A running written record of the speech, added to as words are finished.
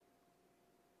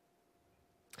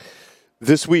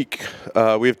This week,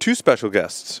 we have two special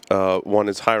guests. One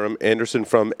is Hiram Anderson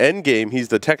from Endgame. He's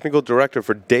the technical director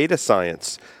for data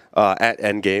science at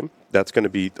Endgame. That's going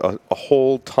to be a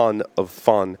whole ton of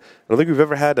fun. I don't think we've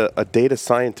ever had a data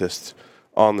scientist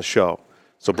on the show.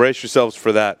 So brace yourselves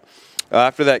for that.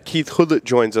 After that, Keith Hoodlet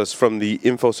joins us from the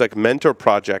InfoSec Mentor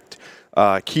Project.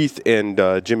 Keith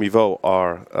and Jimmy Vo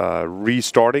are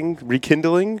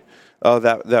rekindling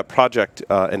that project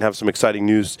and have some exciting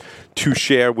news to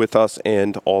share with us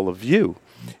and all of you.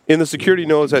 In the security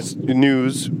news,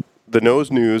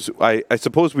 I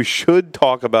suppose we should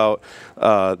talk about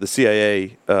the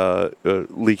CIA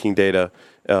leaking data,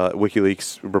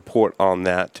 WikiLeaks report on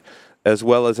that, as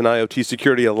well as an IoT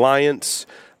Security Alliance.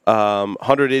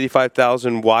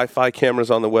 185,000 Wi-Fi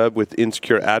cameras on the web with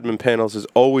insecure admin panels is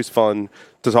always fun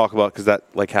to talk about because that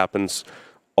happens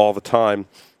all the time.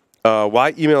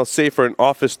 Why email is safer in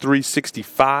Office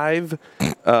 365?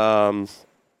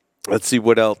 Let's see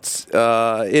what else.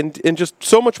 And just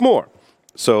so much more.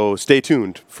 So stay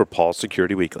tuned for Paul's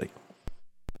Security Weekly.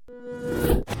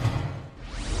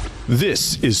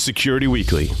 This is Security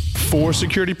Weekly. For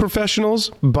security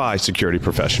professionals, by security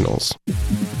professionals.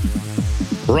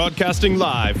 Broadcasting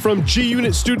live from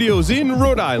G-Unit Studios in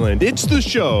Rhode Island, it's the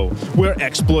show where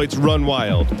exploits run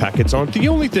wild, packets aren't the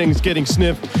only things getting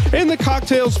sniffed, and the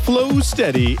cocktails flow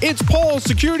steady. It's Paul's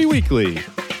Security Weekly.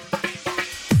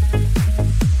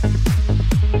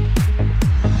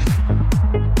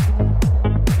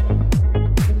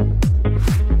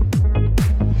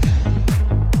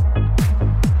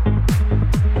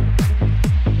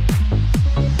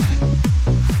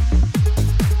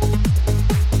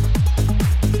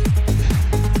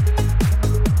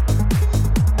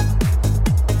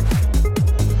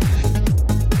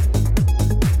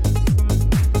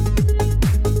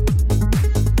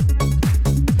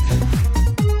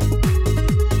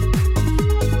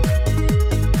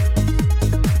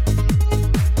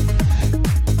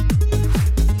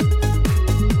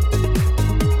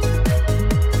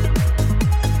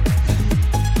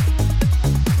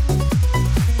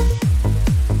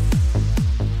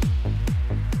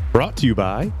 Brought to you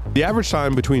by, the average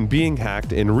time between being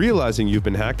hacked and realizing you've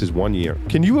been hacked is 1 year.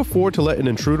 Can you afford to let an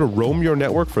intruder roam your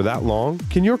network for that long?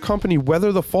 Can your company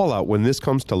weather the fallout when this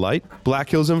comes to light? Black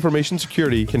Hills Information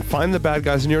Security can find the bad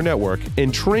guys in your network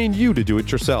and train you to do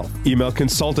it yourself. Email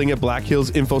consulting at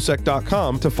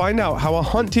blackhillsinfosec.com to find out how a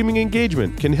hunt teaming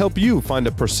engagement can help you find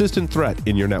a persistent threat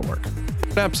in your network.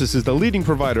 Synapsys is the leading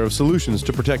provider of solutions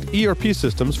to protect ERP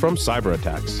systems from cyber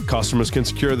attacks. Customers can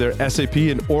secure their SAP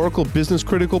and Oracle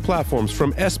business-critical platforms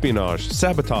from espionage,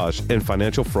 sabotage, and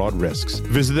financial fraud risks.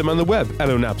 Visit them on the web at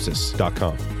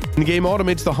onapsys.com. Endgame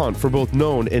automates the hunt for both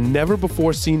known and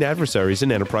never-before-seen adversaries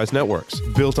in enterprise networks.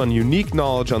 Built on unique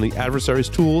knowledge on the adversary's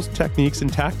tools, techniques,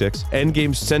 and tactics,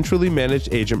 Endgame's centrally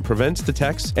managed agent prevents,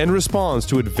 detects, and responds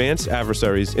to advanced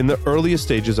adversaries in the earliest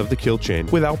stages of the kill chain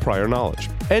without prior knowledge.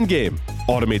 Endgame.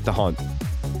 Automate the hunt.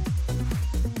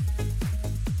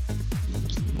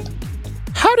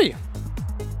 Howdy.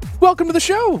 Welcome to the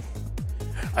show.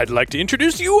 I'd like to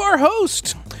introduce you, our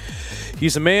host.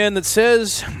 He's a man that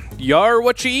says, "You're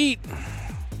what you eat."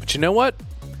 But you know what?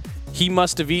 He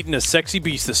must have eaten a sexy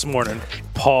beast this morning.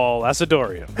 Paul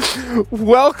Asadorian.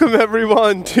 Welcome,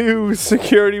 everyone, to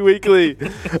Security Weekly.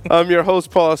 I'm your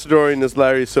host, Paul Asadorian, as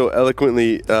Larry so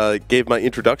eloquently gave my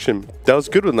introduction. That was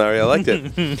a good one, Larry. I liked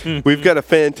it. We've got a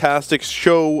fantastic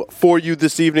show for you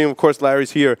this evening. Of course,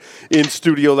 Larry's here in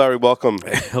studio. Larry, welcome.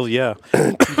 Hell yeah.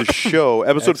 To the show.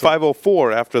 Episode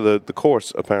 504 after the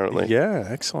course, apparently. Yeah,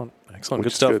 excellent. Excellent.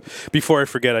 Which Good stuff. good. Before I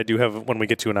forget, I do have, when we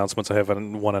get to announcements, I have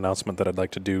one announcement that I'd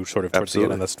like to do sort of towards the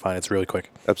end, and that's fine. It's really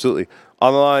quick. Absolutely.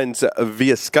 On the lines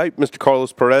via Skype, Mr.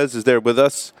 Carlos Perez is there with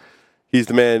us. He's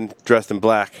the man dressed in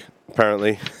black,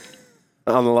 apparently.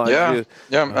 On the line.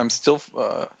 Yeah. I'm still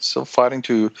fighting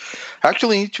to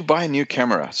actually need to buy a new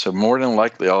camera. So more than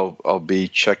likely, I'll be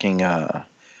checking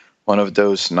one of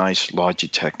those nice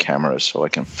Logitech cameras so I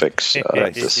can fix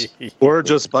this. Or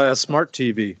just buy a smart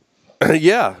TV.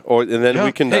 Yeah, and then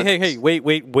we can. Hey!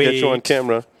 Wait! Get you on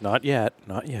camera. Not yet.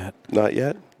 Not yet.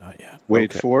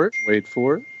 Wait for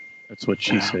it. That's what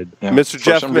she said. Yeah. Mr.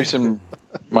 Jeff. For some reason,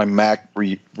 my Mac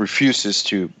refuses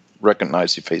to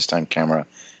recognize the FaceTime camera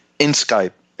in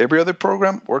Skype. Every other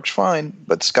program works fine,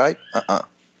 but Skype,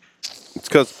 It's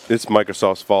because it's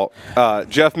Microsoft's fault.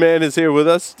 Jeff Mann is here with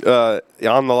us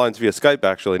on the lines via Skype,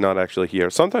 actually, not actually here.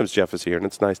 Sometimes Jeff is here, and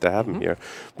it's nice to have him here.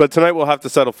 But tonight we'll have to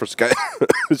settle for Skype.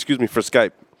 Excuse me, for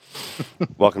Skype.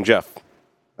 Welcome, Jeff.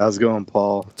 How's it going,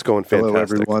 Paul? It's going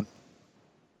fantastic. Hello, everyone.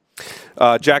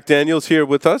 Jack Daniels here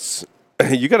with us.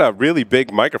 You got a really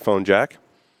big microphone, Jack.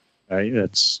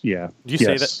 That's yeah. You yes.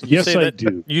 say that. You yes, say I that,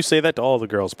 do. You say that to all the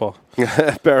girls, Paul.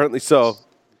 Apparently so.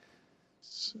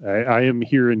 I am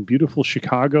here in beautiful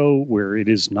Chicago, where it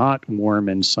is not warm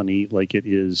and sunny like it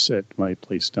is at my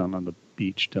place down on the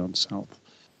beach down south.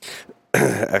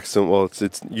 Excellent. Well,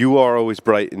 it's you are always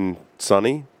bright and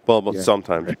sunny. Well, Yeah,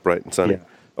 sometimes right. bright and sunny. Yeah.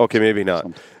 Okay, maybe not.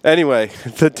 Anyway,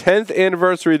 the 10th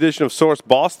anniversary edition of Source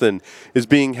Boston is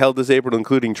being held this April,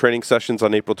 including training sessions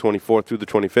on April 24th through the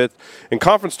 25th, and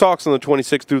conference talks on the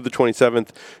 26th through the 27th,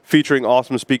 featuring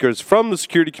awesome speakers from the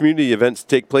security community. Events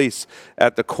take place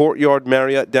at the Courtyard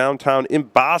Marriott downtown in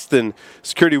Boston.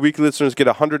 Security Weekly listeners get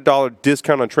a $100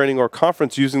 discount on training or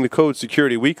conference using the code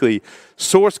SecurityWeekly.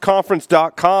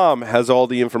 SourceConference.com has all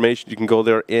the information. You can go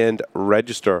there and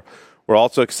register. We're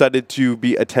also excited to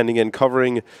be attending and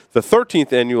covering the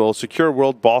 13th annual Secure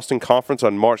World Boston Conference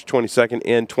on March 22nd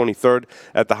and 23rd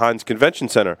at the Heinz Convention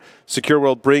Center. Secure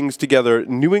World brings together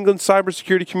New England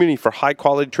cybersecurity community for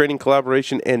high-quality training,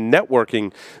 collaboration, and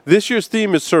networking. This year's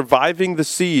theme is Surviving the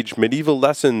Siege, Medieval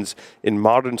Lessons in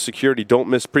Modern Security. Don't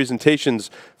miss presentations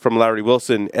from Larry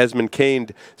Wilson, Esmond Kane,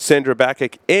 Sandra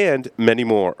Bacchick, and many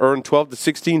more. Earn 12 to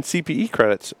 16 CPE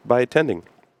credits by attending.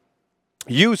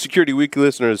 You, Security Weekly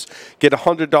listeners, get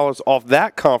 $100 off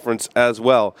that conference as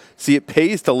well. See, it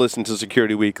pays to listen to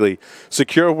Security Weekly.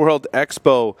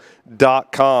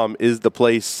 SecureWorldExpo.com is the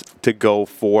place to go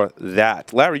for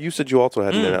that. Larry, you said you also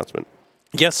had an announcement.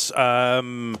 Yes.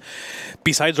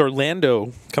 Besides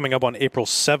Orlando, coming up on April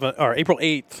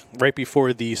 8th, right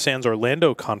before the Sands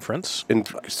Orlando conference. And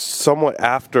somewhat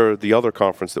after the other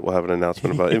conference that we'll have an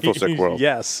announcement about, InfoSec World.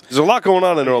 Yes. There's a lot going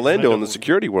on in Orlando in the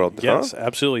security world. Yes, huh?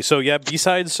 absolutely. So, yeah,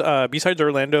 besides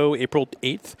Orlando, April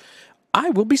 8th,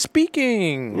 I will be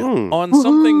speaking on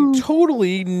something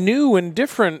totally new and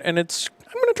different, and I'm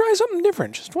going to try something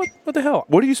different. Just what the hell?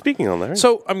 What are you speaking on, Larry?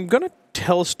 So, I'm going to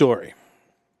tell a story.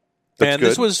 That's and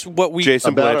good. this was what we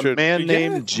Jason About Blanchard. a man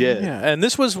named Jed. Yeah, and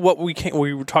this was what we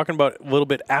were talking about a little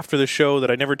bit after the show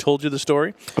that I never told you the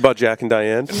story. About Jack and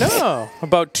Diane? No,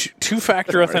 about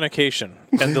two-factor authentication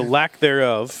and the lack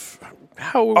thereof.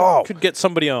 How could get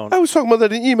somebody on? I was talking about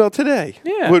that in email today.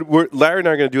 Yeah. Larry and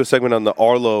I are going to do a segment on the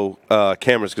Arlo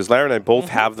cameras because Larry and I both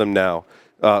have them now.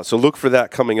 So look for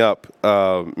that coming up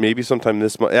maybe sometime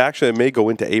this month. Actually, it may go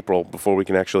into April before we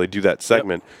can actually do that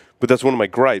segment. Yep. But that's one of my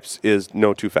gripes is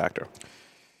no two-factor.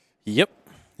 Yep.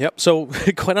 So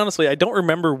quite honestly, I don't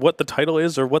remember what the title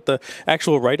is or what the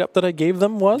actual write-up that I gave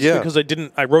them was because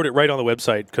I wrote it right on the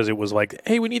website because it was like,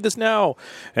 hey, we need this now.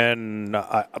 And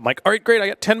I'm like, all right, great, I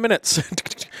got 10 minutes.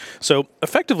 So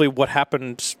effectively what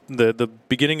happened, the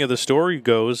beginning of the story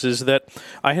goes, is that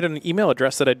I had an email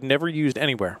address that I'd never used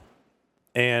anywhere.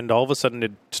 And all of a sudden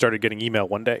it started getting email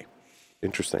one day.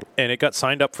 Interesting. And it got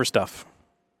signed up for stuff.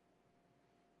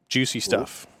 Juicy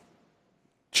stuff.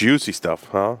 Juicy stuff,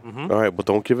 huh? Mm-hmm. All right, well,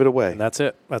 don't give it away. And that's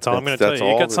it. That's all I'm going to tell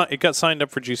you. It got signed up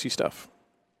for juicy stuff.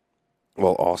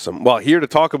 Well, awesome. Well, here to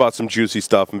talk about some juicy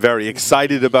stuff. I'm very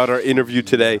excited about our interview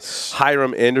today. Yes.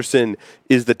 Hiram Anderson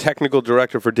is the technical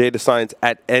director for data science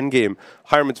at Endgame.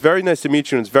 Hiram, it's very nice to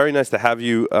meet you, and it's very nice to have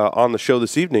you on the show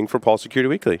this evening for Paul Security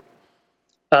Weekly.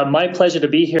 My pleasure to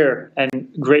be here, and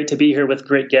great to be here with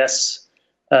great guests,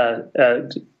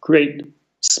 great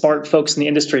smart folks in the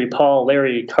industry, Paul,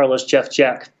 Larry, Carlos, Jeff,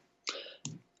 Jack.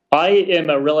 I am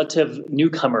a relative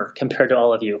newcomer compared to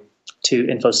all of you to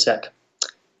InfoSec.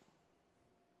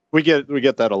 We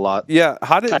get that a lot. Yeah,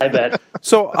 I bet.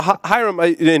 So Hiram,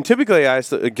 and typically I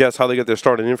guess how they get their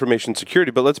start in information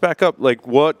security, but let's back up. Like,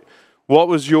 what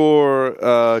was your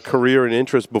career and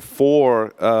interest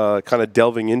before kind of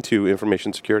delving into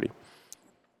information security?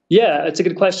 Yeah, it's a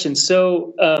good question.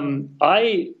 So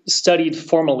I studied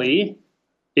formally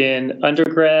in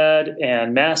undergrad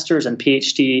and master's and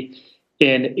PhD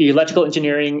in electrical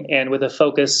engineering and with a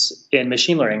focus in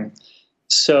machine learning.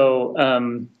 So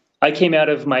I came out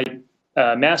of my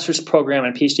master's program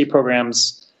and PhD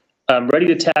programs ready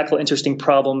to tackle interesting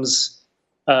problems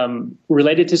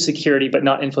related to security, but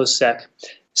not InfoSec.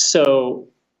 So,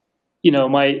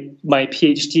 my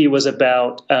PhD was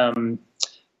about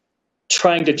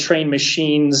trying to train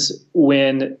machines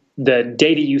when the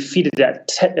data you feed it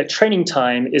at training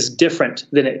time is different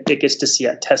than it gets to see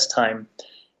at test time.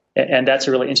 And that's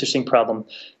a really interesting problem.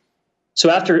 So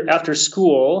after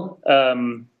school,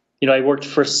 I worked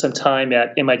for some time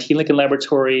at MIT Lincoln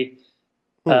Laboratory.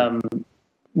 That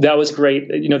was great.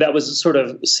 That was sort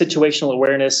of situational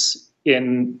awareness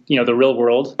in, the real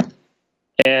world.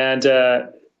 And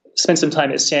spent some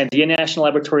time at Sandia National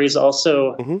Laboratories,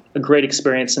 also a great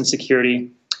experience in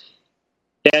security.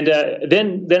 And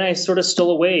then I sort of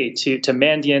stole away to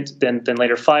Mandiant, then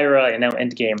later FireEye, and now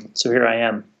Endgame. So here I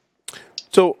am.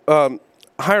 So,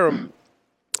 Hiram,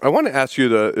 I want to ask you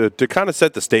to kind of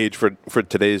set the stage for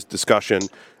today's discussion,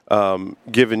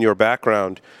 given your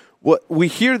background. What we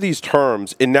hear these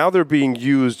terms, and now they're being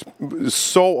used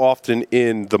so often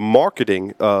in the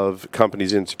marketing of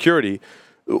companies in security.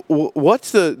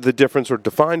 What's the difference, or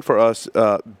define for us,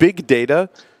 big data,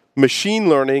 machine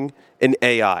learning, and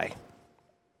AI?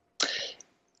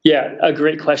 Yeah, a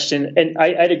great question. And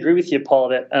I'd agree with you, Paul,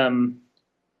 that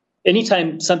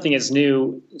anytime something is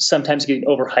new, sometimes getting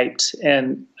overhyped.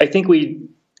 And I think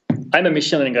I'm a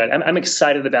machine learning guy. I'm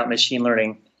excited about machine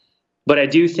learning, but I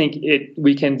do think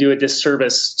we can do a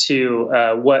disservice to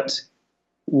what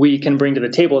we can bring to the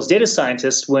table as data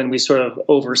scientists when we sort of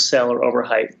oversell or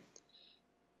overhype.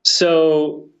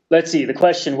 So let's see, the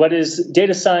question, what is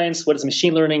data science? What is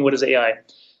machine learning? What is AI?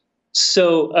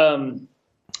 So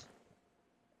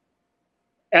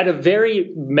at a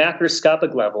very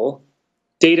macroscopic level,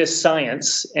 data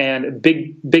science and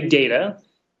big data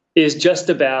is just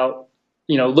about,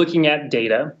 looking at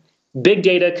data. Big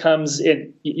data comes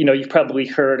in, you've probably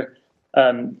heard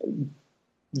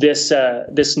this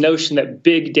notion that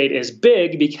big data is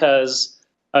big because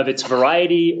of its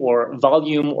variety or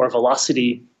volume or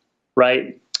velocity,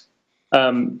 right?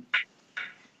 In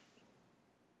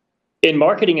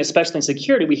marketing, especially in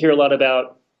security, we hear a lot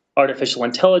about artificial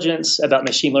intelligence, about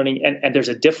machine learning, and there's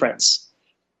a difference.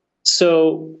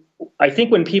 So I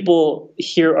think when people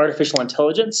hear artificial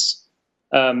intelligence,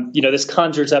 this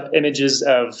conjures up images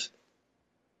of,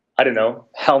 I don't know,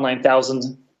 HAL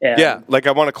 9000. Yeah, like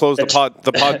I want to close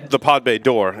the pod bay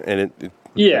door, and it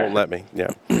won't let me.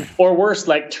 Yeah. Or worse,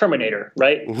 like Terminator,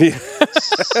 right? Yeah.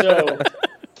 So,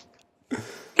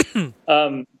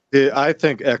 I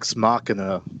think Ex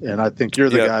Machina, and I think you're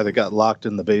the guy that got locked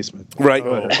in the basement. Right.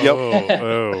 Or her. Yeah.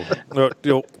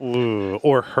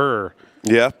 Her.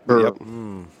 Yep.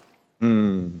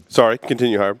 Sorry.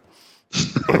 Continue, Hiram.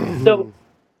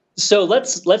 So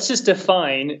let's just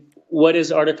define what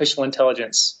is artificial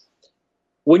intelligence.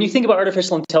 When you think about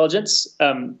artificial intelligence,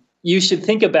 you should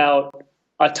think about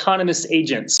autonomous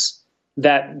agents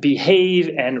that behave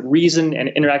and reason and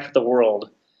interact with the world.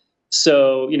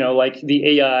 So, like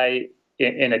the AI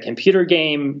in a computer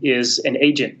game is an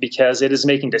agent because it is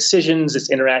making decisions, it's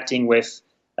interacting with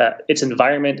its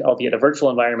environment, albeit a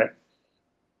virtual environment.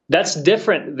 That's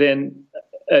different than,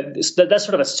 that's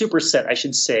sort of a superset, I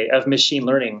should say, of machine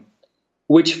learning,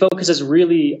 which focuses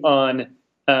really on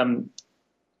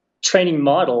training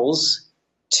models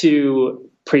to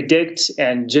predict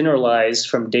and generalize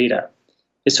from data.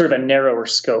 It's sort of a narrower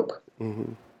scope.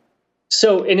 Mm-hmm.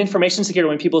 So in information security,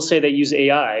 when people say they use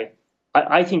AI,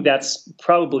 I think that's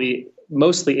probably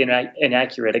mostly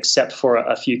inaccurate, except for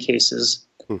a few cases.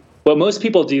 What most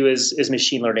people do is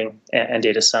machine learning and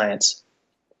data science.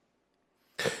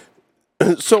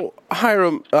 So,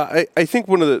 Hiram, I think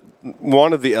one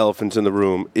of the elephants in the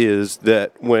room is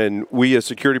that when we as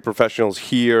security professionals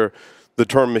hear the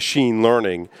term machine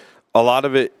learning, a lot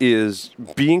of it is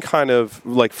being kind of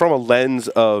like from a lens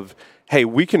of, hey,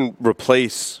 we can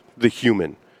replace the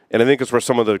human. And I think that's where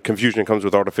some of the confusion comes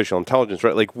with artificial intelligence,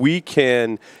 right? Like we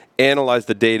can analyze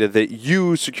the data that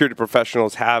you security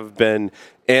professionals have been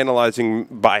analyzing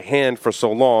by hand for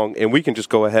so long, and we can just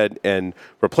go ahead and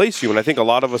replace you. And I think a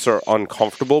lot of us are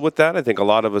uncomfortable with that. I think a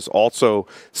lot of us also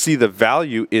see the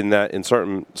value in that in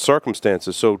certain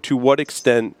circumstances. So to what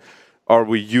extent are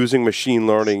we using machine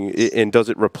learning, and does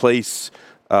it replace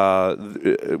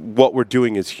what we're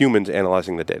doing as humans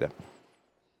analyzing the data?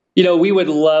 We would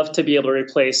love to be able to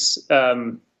replace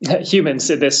humans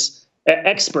in this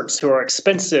experts who are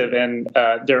expensive, and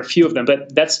there are a few of them,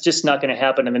 but that's just not going to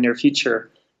happen in the near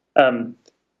future.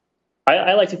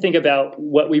 I like to think about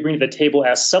what we bring to the table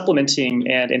as supplementing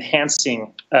and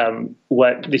enhancing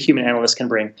what the human analyst can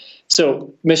bring.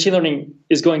 So machine learning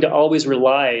is going to always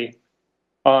rely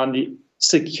on the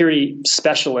security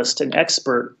specialist and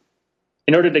expert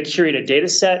in order to curate a data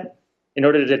set, in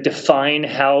order to define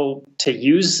how to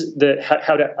use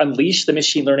how to unleash the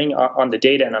machine learning on the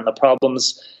data and on the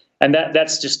problems. And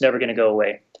that's just never going to go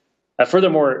away.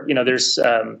 Furthermore, there's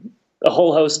a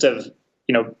whole host of,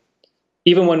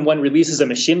 even when one releases a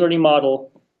machine learning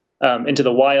model into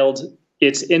the wild,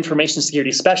 it's information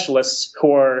security specialists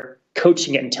who are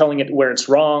coaching it and telling it where it's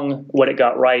wrong, what it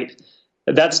got right.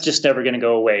 That's just never going to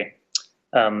go away.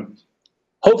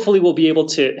 Hopefully, we'll be able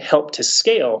to help to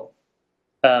scale.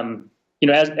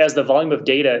 As the volume of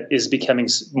data is becoming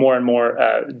more and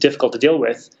more difficult to deal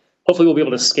with, hopefully we'll be able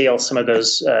to scale some of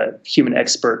those human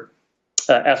expert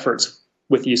efforts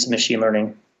with the use of machine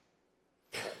learning.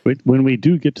 When we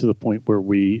do get to the point where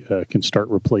we can start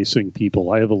replacing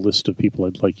people, I have a list of people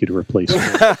I'd like you to replace. Good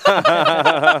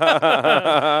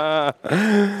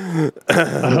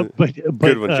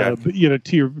one, Jack. But,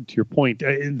 to your point,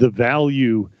 the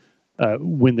value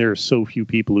when there are so few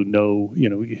people who know,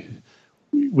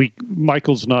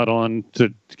 Michael's not on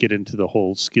to get into the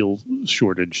whole skill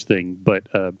shortage thing, but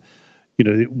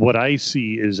what I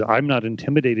see is I'm not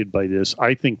intimidated by this.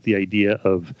 I think the idea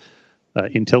of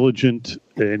intelligent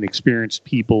and experienced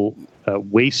people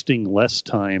wasting less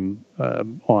time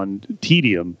on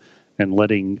tedium and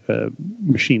letting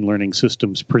machine learning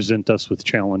systems present us with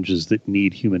challenges that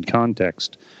need human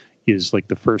context is like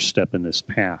the first step in this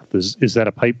path. Is that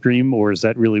a pipe dream, or is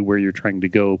that really where you're trying to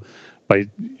go by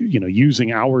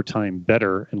using our time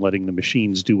better and letting the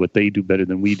machines do what they do better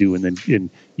than we do, and then in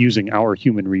using our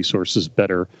human resources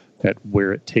better at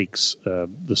where it takes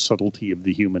the subtlety of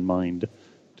the human mind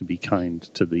to be kind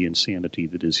to the insanity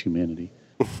that is humanity?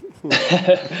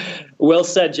 Well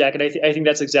said, Jack. And I think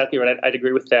that's exactly right. I'd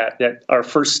agree with that. That our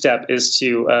first step is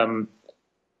to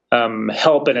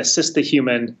help and assist the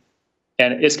human,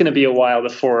 and it's going to be a while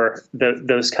before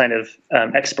those kind of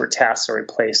expert tasks are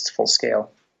replaced full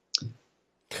scale.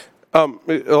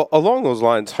 Along those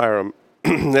lines, Hiram,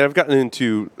 I've gotten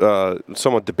into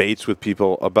somewhat debates with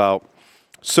people about.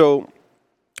 So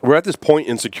we're at this point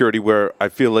in security where I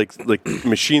feel like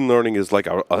machine learning is like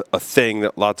a thing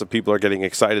that lots of people are getting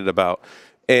excited about.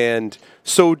 And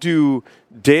so do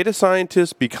data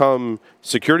scientists become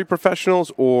security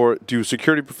professionals, or do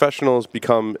security professionals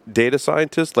become data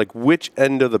scientists? Like, which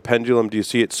end of the pendulum do you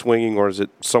see it swinging, or is it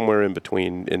somewhere in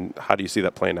between? And how do you see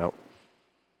that playing out?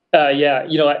 Yeah,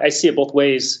 I see it both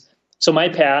ways. So my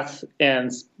path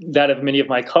and that of many of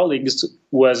my colleagues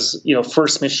was,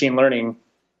 first machine learning.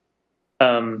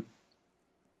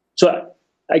 So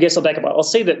I guess I'll back up. I'll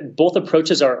say that both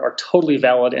approaches are totally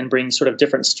valid and bring sort of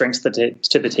different strengths to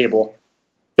the table.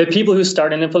 The people who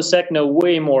start in InfoSec know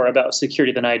way more about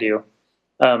security than I do.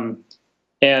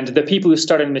 And the people who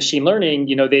start in machine learning,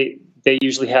 they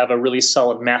usually have a really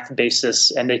solid math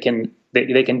basis, and they can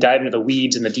dive into the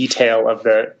weeds and the detail of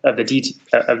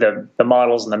the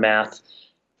models and the math.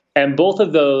 And both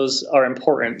of those are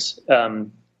important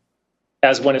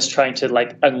as one is trying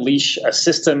to unleash a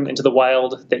system into the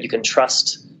wild that you can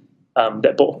trust,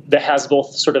 that has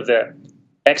both sort of the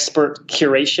expert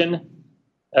curation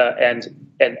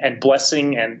and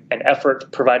blessing and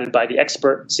effort provided by the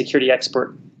security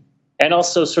expert, and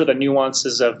also sort of the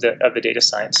nuances of the data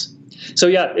science. So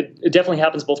yeah, it definitely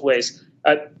happens both ways.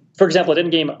 For example, at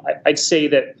Endgame, I'd say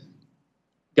that,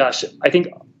 I think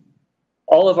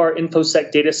all of our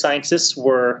InfoSec data scientists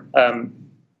were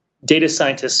data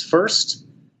scientists first,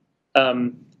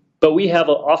 but we have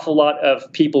an awful lot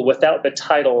of people without the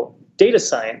title data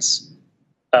science.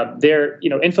 They're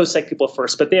InfoSec people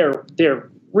first, but they're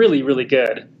really, really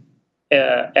good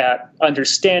at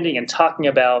understanding and talking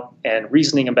about and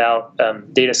reasoning about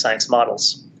data science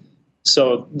models.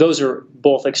 So those are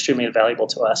both extremely valuable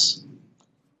to us.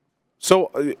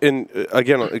 So, and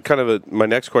again, kind of my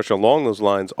next question along those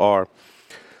lines are,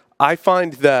 I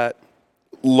find that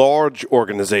large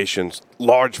organizations,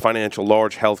 large financial,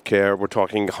 large healthcare, we're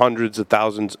talking hundreds of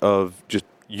thousands of just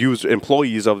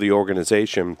employees of the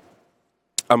organization,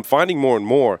 I'm finding more and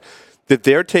more that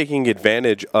they're taking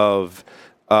advantage of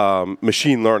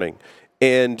machine learning.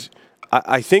 And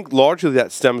I think largely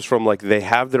that stems from they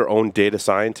have their own data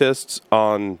scientists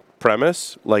on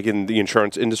premise, like in the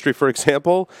insurance industry, for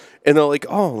example, and they're like,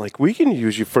 we can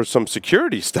use you for some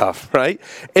security stuff, right?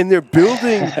 And they're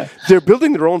building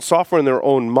their own software and their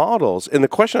own models. And the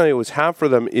question I always have for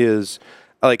them is,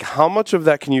 how much of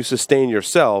that can you sustain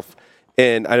yourself?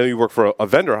 And I know you work for a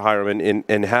vendor, Hiram,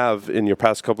 and have in your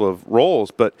past couple of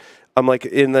roles, but I'm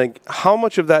how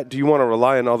much of that do you want to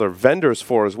rely on other vendors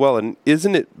for as well? And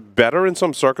isn't it better in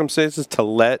some circumstances to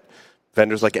let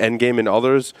vendors like Endgame and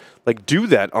others do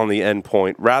that on the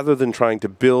endpoint rather than trying to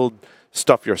build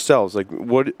stuff yourselves?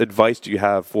 What advice do you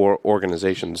have for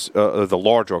organizations, the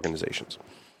large organizations?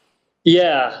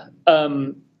 Yeah.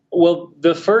 Well,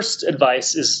 the first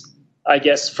advice is, I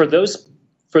guess, for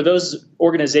those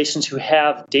organizations who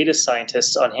have data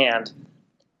scientists on hand,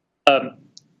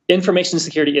 information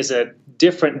security is a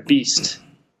different beast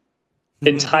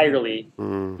entirely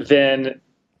than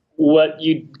what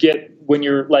you get when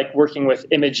you're working with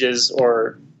images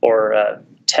or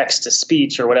text to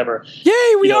speech or whatever.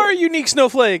 Yay, we are a unique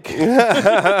snowflake. we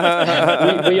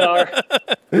are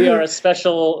a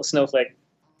special snowflake.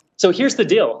 So here's the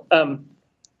deal.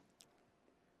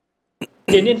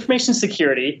 In information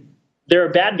security, there are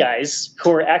bad guys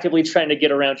who are actively trying to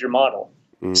get around your model.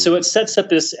 So it sets up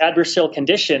this adversarial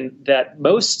condition that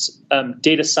most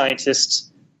data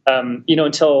scientists,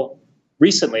 until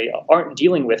recently, aren't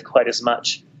dealing with quite as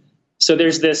much. So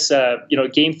there's this,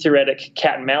 game theoretic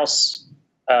cat and mouse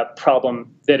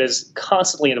problem that is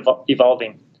constantly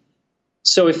evolving.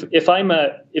 So if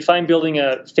I'm building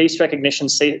a face recognition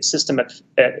system at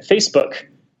Facebook,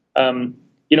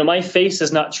 my face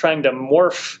is not trying to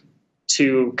morph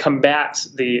to combat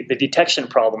the detection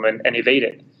problem and evade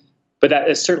it. But that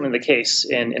is certainly the case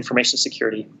in information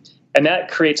security. And that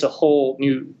creates a whole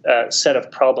new set of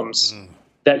problems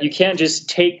that you can't just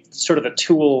take sort of the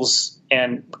tools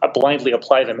and blindly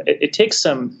apply them. It takes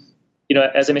some,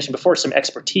 as I mentioned before, some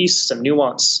expertise, some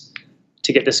nuance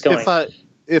to get this going.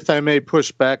 If I may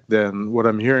push back then, what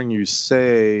I'm hearing you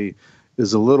say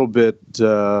is a little bit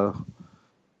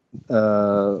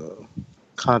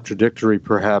contradictory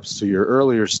perhaps to your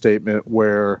earlier statement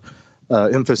where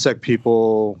InfoSec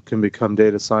people can become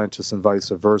data scientists and vice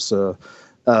versa.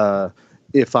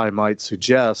 If I might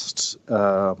suggest,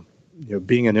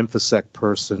 being an InfoSec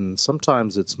person,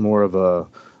 sometimes it's more of a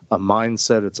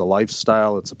mindset, it's a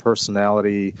lifestyle, it's a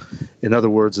personality. In other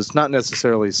words, it's not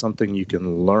necessarily something you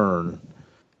can learn,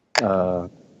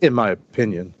 in my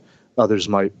opinion. Others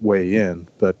might weigh in,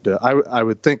 but I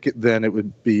would think then it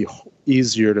would be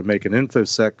easier to make an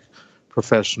InfoSec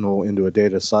professional into a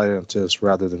data scientist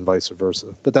rather than vice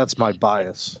versa. But that's my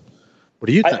bias. What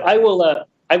do you think? I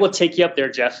will take you up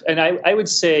there, Jeff. And I would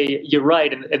say you're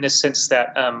right in the sense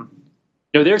that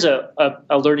there's a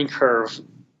learning curve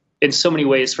in so many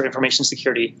ways for information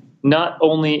security, not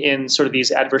only in sort of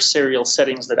these adversarial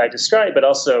settings that I described, but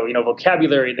also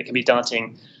vocabulary that can be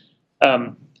daunting.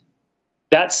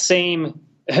 That same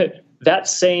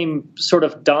sort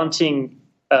of daunting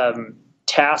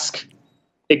task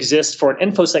exists for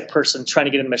an InfoSec person trying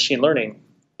to get into machine learning.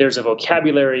 There's a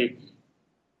vocabulary.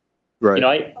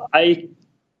 Right.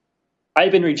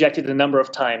 I've been rejected a number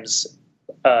of times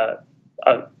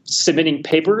submitting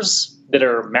papers that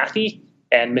are mathy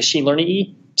and machine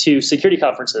learning-y to security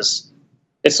conferences.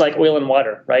 It's like oil and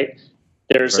water, right?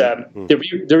 There's the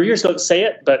reviewers don't say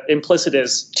it, but implicit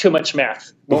is too much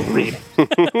math, won't read,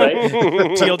 right?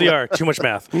 TLDR, too much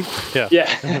math. Yeah.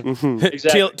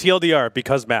 Exactly. TLDR,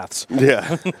 because maths.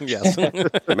 Yeah. Yes.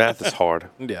 Math is hard.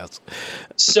 Yes.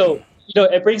 So,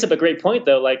 it brings up a great point,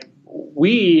 though. Like,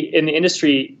 we in the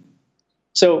industry,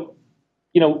 so,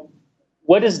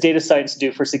 what does data science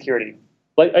do for security?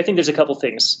 Like, I think there's a couple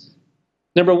things.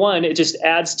 Number one, it just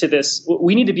adds to this.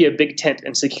 We need to be a big tent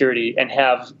in security and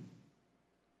have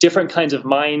different kinds of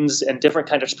minds and different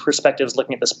kinds of perspectives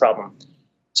looking at this problem.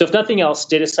 So if nothing else,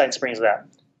 data science brings that.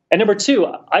 And number two,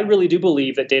 I really do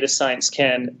believe that data science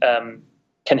can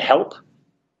help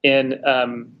in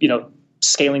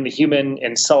scaling the human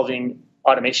and solving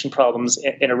automation problems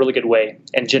in a really good way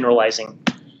and generalizing.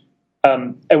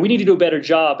 And we need to do a better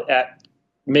job at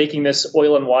making this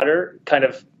oil and water kind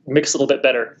of mix a little bit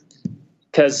better.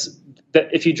 Because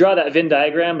if you draw that Venn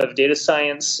diagram of data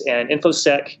science and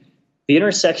InfoSec, the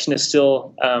intersection is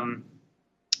still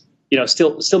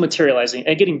materializing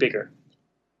and getting bigger,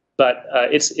 but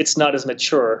it's not as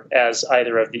mature as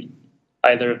either of the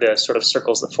sort of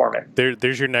circles that form it.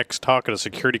 There's your next talk at a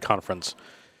security conference.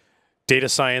 Data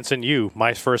science and you,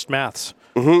 my first maths.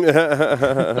 And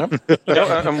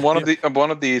one of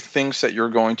the things that you're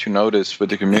going to notice with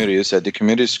the community is that the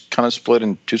community is kind of split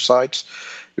in two sides.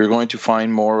 You're going to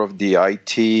find more of the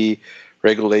IT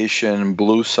regulation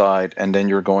blue side, and then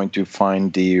you're going to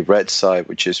find the red side,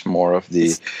 which is more of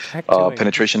the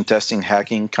penetration testing,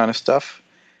 hacking kind of stuff.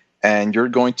 And you're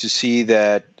going to see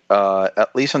that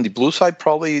at least on the blue side,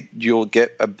 probably you'll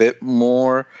get a bit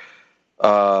more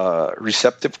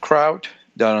receptive crowd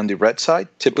than on the red side.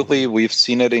 Typically, we've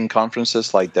seen it in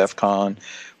conferences like DEF CON.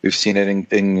 We've seen it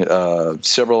in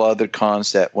several other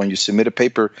cons that when you submit a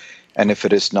paper, and if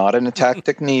it is not an attack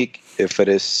technique, if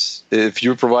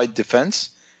you provide defense,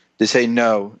 they say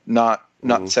no, not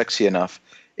sexy enough.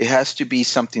 It has to be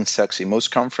something sexy.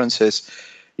 Most conferences,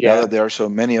 now that there are so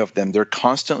many of them, they're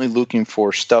constantly looking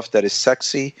for stuff that is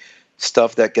sexy,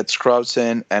 stuff that gets crowds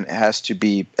in, and it has to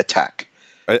be attack.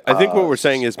 I think what we're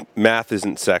saying is math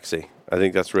isn't sexy. I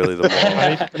think that's really the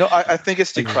moral. No, I think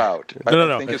it's the crowd.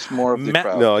 No. I think it's more of the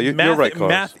crowd. No, you're right, Carlos.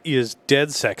 Math is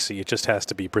dead sexy. It just has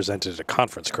to be presented at a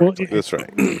conference correctly. That's right.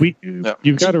 You've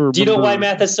got to remember. Do you know why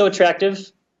math is so attractive?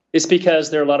 It's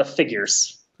because there are a lot of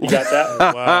figures. You got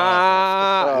that?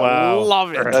 Wow.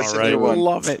 Love it. That's a new one.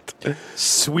 Love it.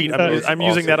 Sweet. I'm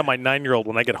using that on my 9-year-old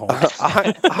when I get home.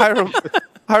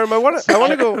 Hiram, I want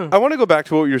to go back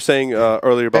to what you were saying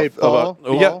earlier about. Hey,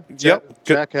 Paul.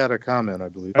 Jack had a comment, I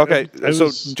believe. Okay, I so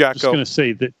was Jack, just go. going to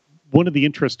say that one of the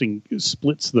interesting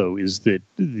splits, though, is that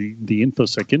the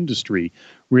InfoSec industry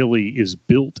really is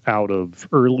built out of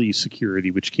early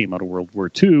security, which came out of World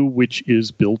War II, which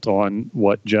is built on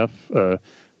what, Jeff?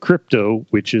 Crypto,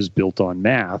 which is built on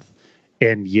math.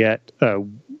 And yet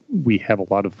we have a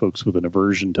lot of folks with an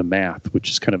aversion to math, which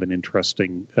is kind of an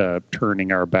interesting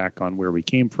turning our back on where we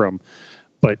came from.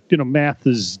 But, math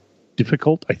is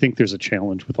difficult. I think there's a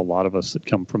challenge with a lot of us that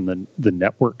come from the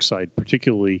network side,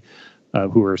 particularly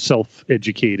who are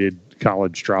self-educated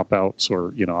college dropouts,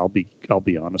 or I'll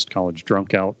be honest, college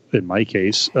drunk out in my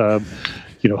case.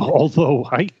 Although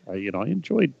I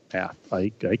enjoyed math, I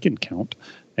can count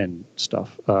and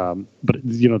stuff. But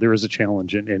there is a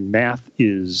challenge, and math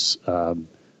is. I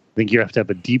think you have to have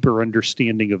a deeper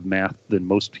understanding of math than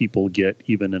most people get,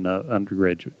 even in an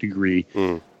undergraduate degree,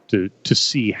 to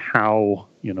see how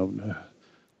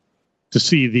to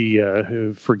see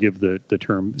the forgive the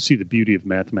term, see the beauty of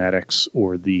mathematics,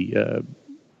 or the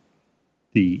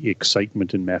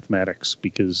excitement in mathematics,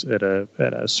 because at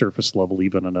a surface level,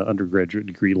 even on an undergraduate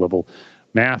degree level,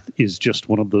 math is just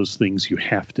one of those things you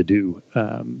have to do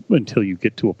until you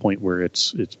get to a point where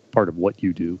it's part of what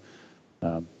you do.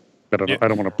 I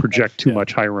don't want to project too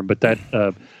much, Hiram, but that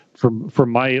from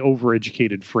my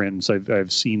overeducated friends,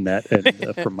 I've seen that,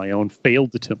 and from my own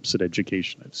failed attempts at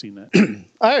education, I've seen that.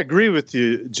 I agree with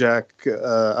you, Jack.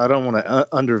 I don't want to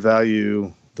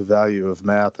undervalue the value of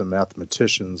math and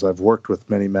mathematicians. I've worked with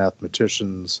many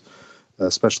mathematicians,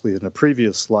 especially in a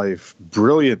previous life.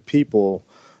 Brilliant people,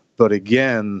 but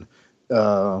again,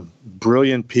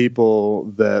 brilliant people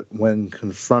that, when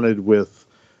confronted with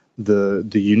the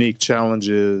unique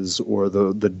challenges or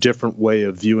the different way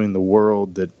of viewing the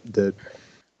world, that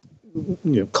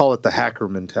call it the hacker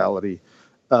mentality,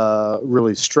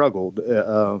 really struggled.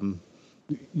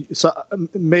 So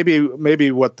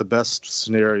maybe what the best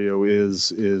scenario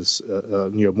is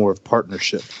more of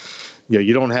partnership.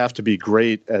 You don't have to be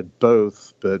great at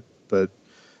both, but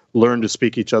learn to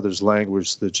speak each other's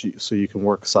language so you can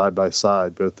work side by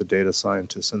side, both the data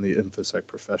scientist and the InfoSec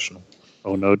professional.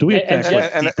 Oh no! Do we have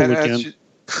to act like people again?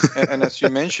 And as you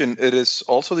mentioned, it is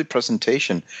also the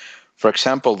presentation. For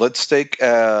example, let's take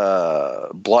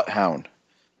Bloodhound,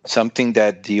 something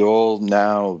that the old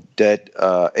now dead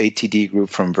ATD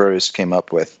group from Verus came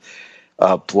up with.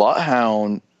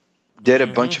 Bloodhound did a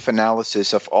bunch of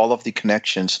analysis of all of the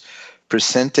connections,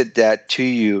 presented that to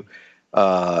you in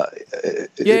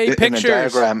a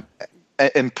diagram,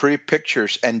 in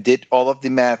pre-pictures, and did all of the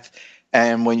math.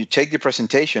 And when you take the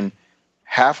presentation,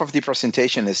 half of the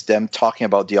presentation is them talking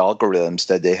about the algorithms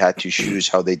that they had to choose,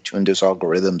 how they tuned those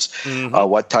algorithms,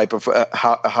 what type of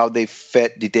how they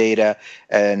fed the data,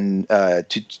 and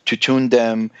to tune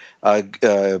them,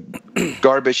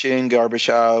 garbage in, garbage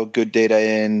out, good data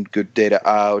in, good data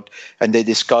out, and they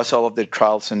discuss all of the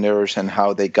trials and errors and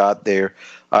how they got there.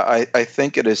 I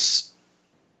think it is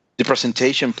the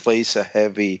presentation plays a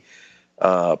heavy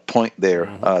point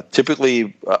there.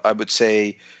 Typically, I would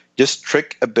say just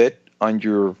trick a bit on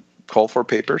your call for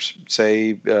papers.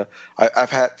 Say, I've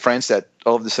had friends that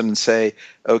all of a sudden say,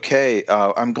 okay,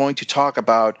 I'm going to talk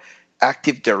about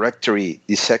Active Directory,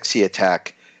 the sexy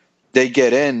attack. They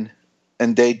get in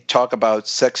and they talk about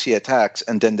sexy attacks,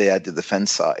 and then they add the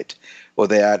defense side, or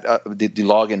they add the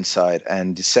login side,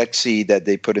 and the sexy that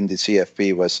they put in the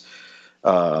CFP was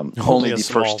only the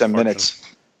first 10 minutes.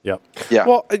 Yep. Yeah.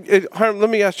 Well, Hiram, let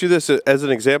me ask you this as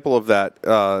an example of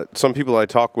that. Some people I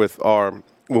talk with are,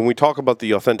 when we talk about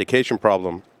the authentication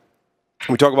problem,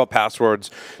 we talk about passwords,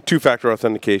 two-factor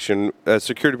authentication. As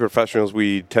security professionals,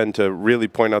 we tend to really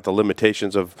point out the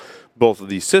limitations of both of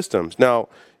these systems. Now,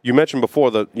 you mentioned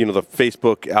before the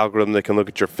Facebook algorithm that can look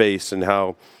at your face, and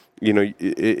how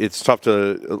it's tough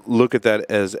to look at that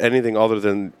as anything other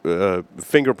than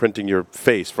fingerprinting your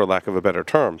face, for lack of a better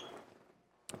term.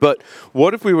 But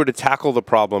what if we were to tackle the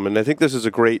problem, and I think this is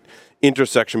a great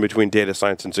intersection between data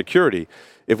science and security.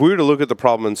 If we were to look at the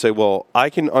problem and say, well, I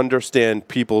can understand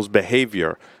people's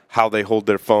behavior, how they hold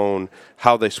their phone,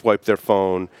 how they swipe their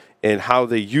phone, and how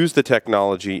they use the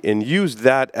technology, and use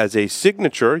that as a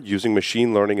signature using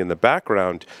machine learning in the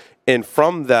background, and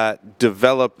from that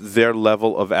develop their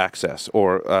level of access,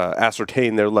 or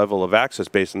ascertain their level of access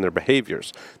based on their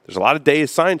behaviors. There's a lot of data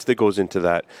science that goes into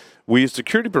that. We as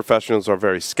security professionals are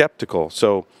very skeptical.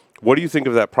 So what do you think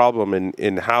of that problem,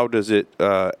 and how does it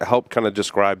help kind of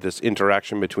describe this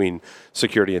interaction between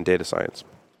security and data science?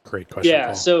 Great question. Yeah,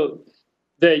 Paul. So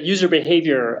the user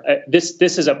behavior, this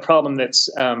is a problem that's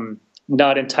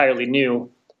not entirely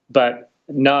new, but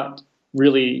not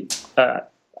really,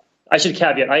 I should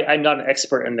caveat, I'm not an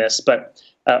expert in this, but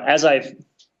as I've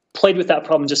played with that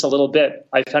problem just a little bit,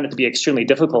 I found it to be extremely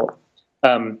difficult.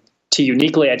 to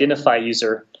uniquely identify a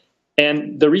user.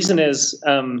 And the reason is,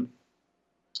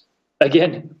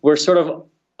 again, we're sort of,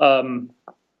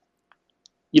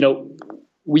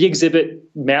 we exhibit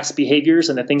mass behaviors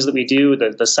and the things that we do,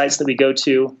 the sites that we go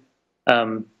to.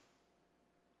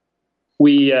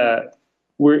 We're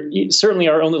certainly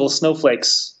our own little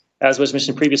snowflakes, as was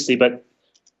mentioned previously, but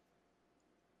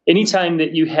anytime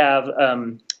that you have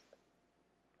a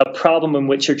problem in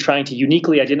which you're trying to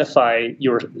uniquely identify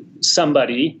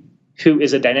somebody who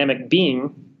is a dynamic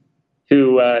being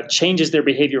who changes their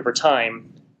behavior over time,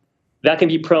 that can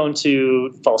be prone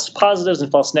to false positives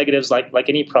and false negatives like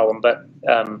any problem. But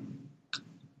I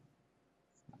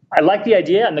like the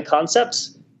idea and the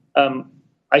concepts.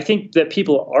 I think that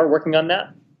people are working on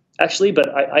that, actually, but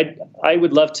I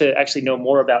would love to actually know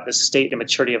more about the state and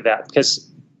maturity of that, because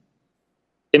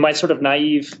in my sort of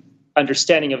naive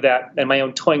understanding of that and my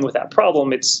own toying with that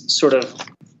problem, it's sort of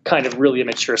kind of really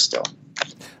immature still.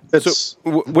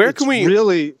 Where can we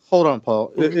really hold on,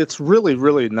 Paul? It's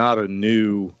really not a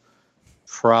new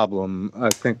problem. I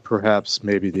think perhaps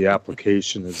maybe the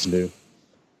application is new.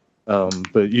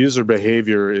 But user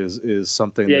behavior is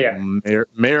something that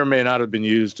may or may not have been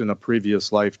used in a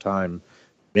previous lifetime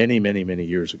many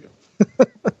years ago.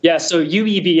 Yeah, so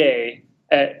UEBA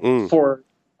for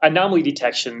anomaly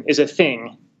detection is a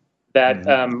thing that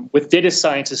with data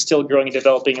science is still growing and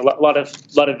developing. A lot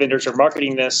of vendors are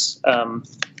marketing this.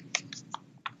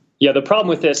 The problem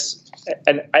with this,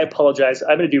 and I apologize,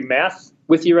 I'm going to do math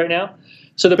with you right now.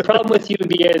 So the problem with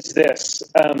UEBA is this.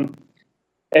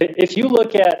 If you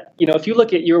look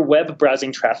at your web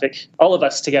browsing traffic, all of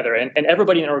us together and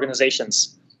everybody in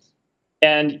organizations,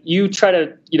 and you try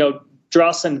to,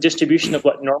 draw some distribution of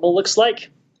what normal looks like,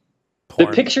 the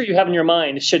picture you have in your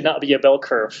mind should not be a bell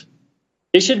curve.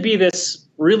 It should be this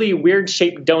really weird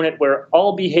shaped donut where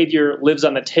all behavior lives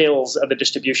on the tails of the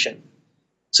distribution.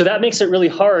 So that makes it really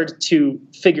hard to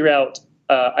figure out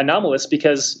anomalous,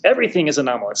 because everything is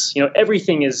anomalous.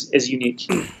 Everything is unique.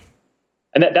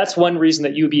 And that's one reason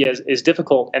that UEBA is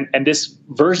difficult. And this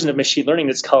version of machine learning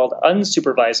that's called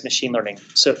unsupervised machine learning,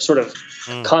 so sort of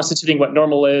constituting what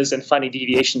normal is and finding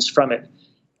deviations from it,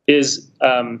 has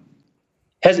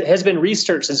been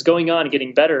researched, is going on and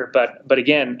getting better. But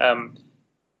again,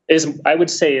 I would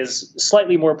say is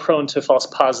slightly more prone to false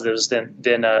positives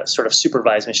than sort of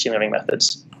supervised machine learning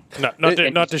methods. Not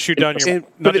to shoot down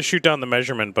the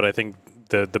measurement, but I think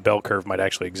the bell curve might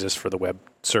actually exist for the web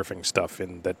surfing stuff,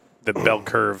 in that the bell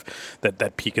curve,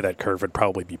 that peak of that curve would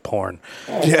probably be porn.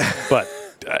 Yeah, but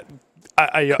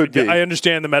I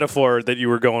understand the metaphor that you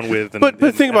were going with. But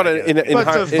think about it.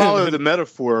 To follow the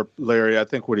metaphor, Larry, I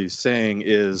think what he's saying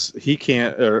is he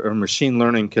can't, or machine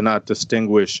learning cannot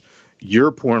distinguish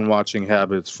your porn watching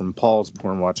habits from Paul's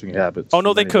porn watching habits. Oh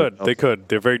no, they could. They could.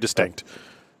 They're very distinct.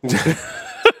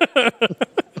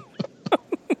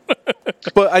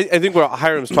 But I think what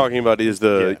Hiram's talking about is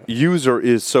the user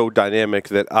is so dynamic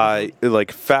that I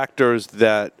like factors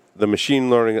that the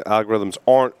machine learning algorithms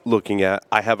aren't looking at.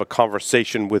 I have a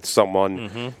conversation with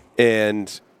someone,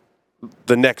 and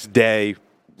the next day,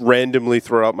 randomly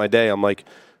throughout my day, I'm like,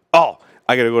 oh,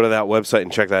 I got to go to that website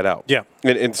and check that out. Yeah.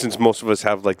 And since most of us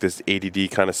have like this ADD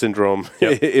kind of syndrome,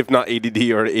 if not ADD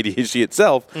or ADHD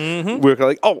itself, we're kind of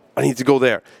like, oh, I need to go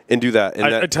there and do that. And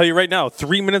I tell you right now,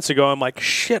 3 minutes ago, I'm like,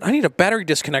 shit, I need a battery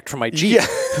disconnect from my Jeep. Yeah.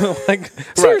 Like,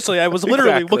 seriously, I was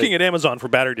literally looking at Amazon for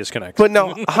battery disconnect. But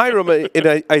now, Hiram,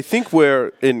 and I think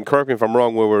correct me if I'm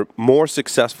wrong, where we're more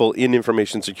successful in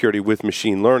information security with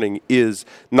machine learning is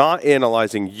not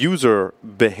analyzing user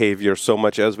behavior so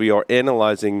much as we are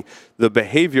analyzing the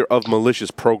behavior of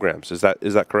malicious programs. Is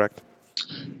that correct?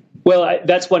 Well,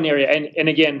 that's one area. And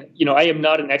again, I am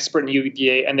not an expert in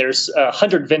UEBA, and there's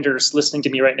 100 vendors listening to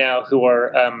me right now who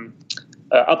are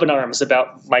up in arms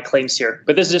about my claims here.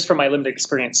 But this is just from my limited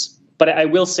experience. But I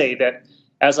will say that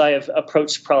as I have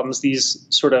approached problems, these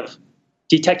sort of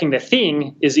detecting the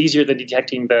thing is easier than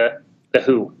detecting the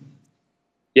who.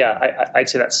 Yeah, I'd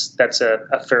say that's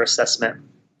a fair assessment.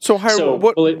 So, Hiram,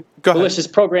 malicious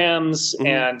programs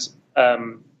and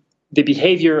the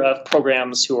behavior of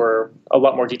programs who are a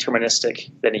lot more deterministic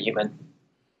than a human.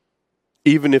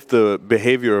 Even if the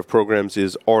behavior of programs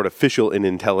is artificial in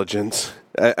intelligence,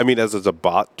 I mean, as a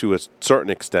bot to a certain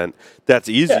extent, that's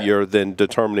easier than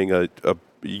determining a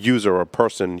user or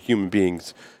person, human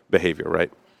being's behavior,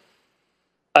 right?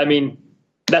 I mean,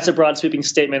 that's a broad sweeping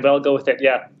statement, but I'll go with it.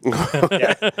 Yeah.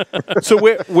 So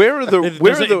where are the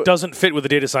it doesn't fit with the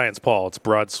data science, Paul. It's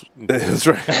broad. That's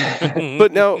right.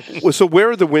 But now, so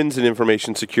where are the wins in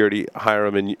information security,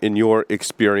 Hiram, in your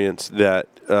experience that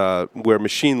where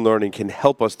machine learning can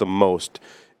help us the most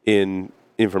in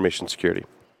information security?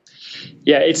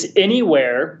 Yeah, it's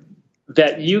anywhere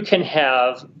that you can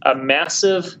have a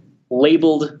massive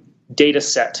labeled data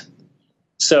set.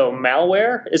 So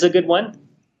malware is a good one,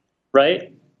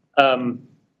 right? A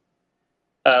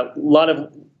lot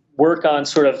of work on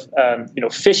sort of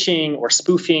phishing or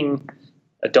spoofing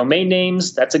domain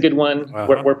names. That's a good one,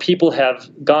 where people have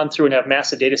gone through and have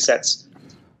massive data sets.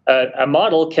 A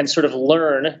model can sort of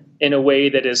learn in a way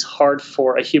that is hard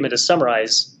for a human to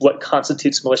summarize what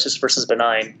constitutes malicious versus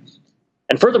benign,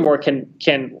 and furthermore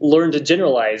can learn to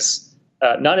generalize,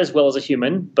 not as well as a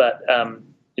human, but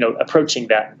approaching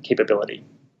that capability.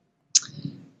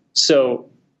 So,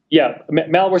 yeah,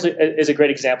 malware is a great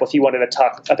example if you wanted to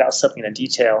talk about something in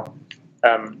detail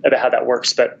about how that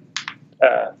works. But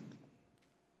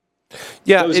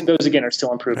those again are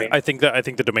still improving. I think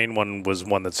the domain one was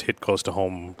one that's hit close to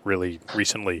home really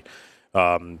recently,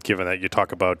 given that you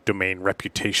talk about domain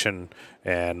reputation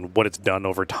and what it's done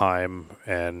over time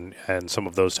and some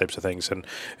of those types of things.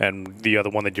 And the other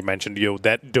one that you mentioned,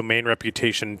 that domain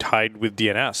reputation tied with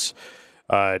DNS.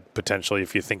 Potentially,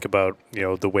 if you think about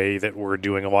the way that we're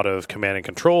doing a lot of command and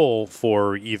control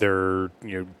for either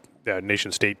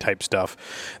nation state type stuff,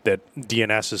 that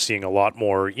DNS is seeing a lot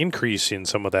more increase in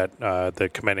some of that the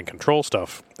command and control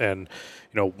stuff. And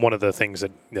one of the things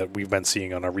that we've been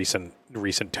seeing on a recent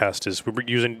test is we're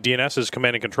using DNS as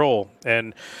command and control,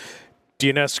 and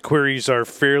DNS queries are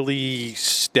fairly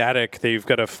static. They've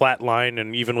got a flat line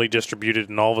and evenly distributed,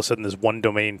 and all of a sudden this one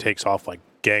domain takes off like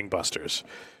gangbusters.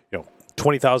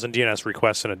 20,000 DNS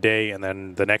requests in a day, and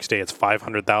then the next day it's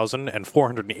 500,000, and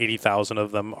 480,000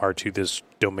 of them are to this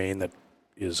domain that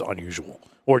is unusual.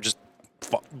 Or just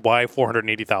why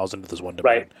 480,000 to this one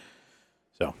domain? Right.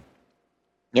 So.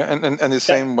 Yeah, and the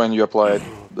same when you apply it,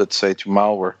 let's say, to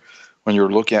malware. When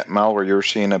you're looking at malware, you're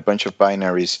seeing a bunch of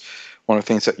binaries. One of the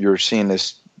things that you're seeing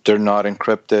is they're not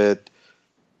encrypted.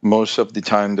 Most of the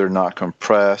time, they're not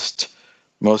compressed.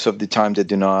 Most of the time, they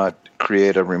do not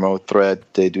create a remote thread.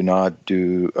 They do not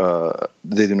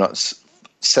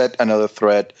set another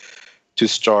thread to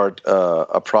start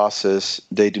a process.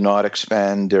 They do not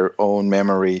expand their own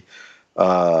memory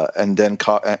and then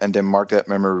mark that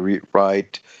memory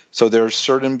write. So there are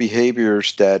certain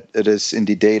behaviors that it is in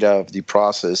the data of the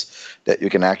process that you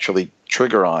can actually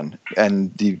trigger on.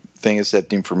 And the thing is that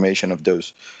the information of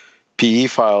those PE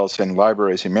files and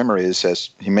libraries in memory is,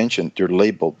 as he mentioned, they're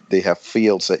labeled. They have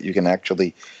fields that you can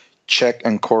actually check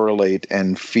and correlate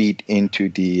and feed into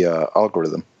the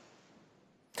algorithm.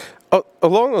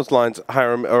 Along those lines,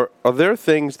 Hiram, are there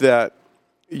things that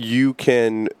you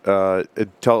can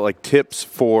tell, like tips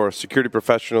for security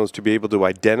professionals to be able to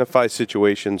identify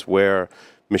situations where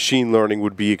machine learning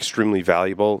would be extremely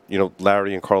valuable?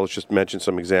 Larry and Carlos just mentioned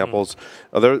some examples.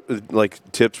 Are there like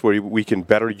tips where we can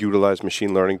better utilize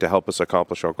machine learning to help us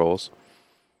accomplish our goals?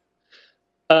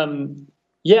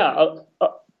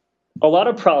 A lot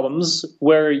of problems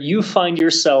where you find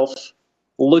yourself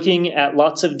looking at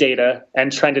lots of data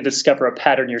and trying to discover a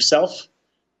pattern yourself.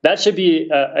 That should be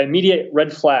an immediate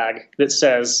red flag that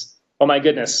says, "Oh my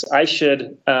goodness, I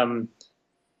should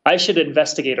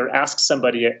investigate or ask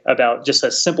somebody about just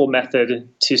a simple method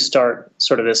to start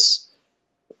sort of this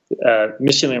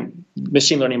machine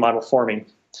learning model forming."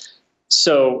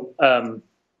 So,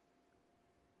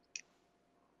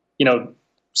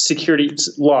 security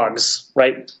logs,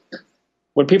 right?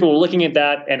 When people are looking at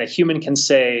that, and a human can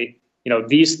say,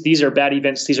 these are bad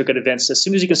events, these are good events. As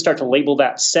soon as you can start to label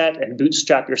that set and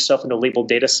bootstrap yourself into a labeled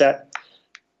data set,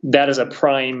 that is a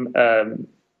prime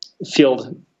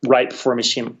field ripe for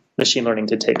machine learning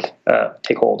to take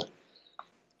hold.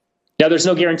 Now, there's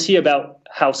no guarantee about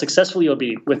how successful you'll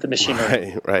be with the machine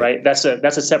learning, right? That's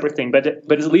a separate thing, but at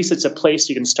least it's a place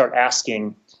you can start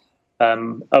asking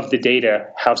of the data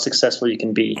how successful you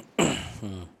can be.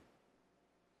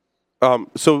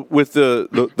 So with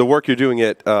the work you're doing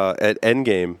at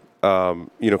Endgame, kind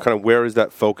of where is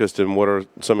that focused, and what are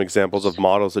some examples of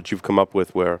models that you've come up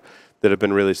with that have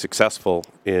been really successful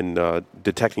in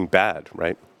detecting bad,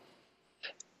 right?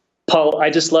 Paul, I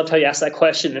just loved how you asked that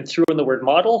question and threw in the word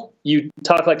model. You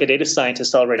talk like a data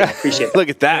scientist already. I appreciate it. Look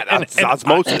at that.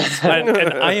 Osmosis. And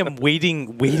I am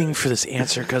waiting for this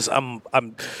answer because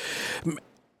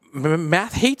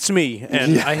math hates me,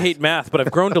 and I hate math, but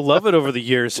I've grown to love it over the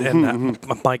years. And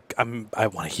I'm like, I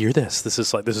want to hear this. This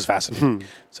is fascinating.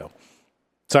 So,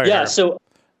 sorry. Yeah. So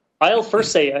I'll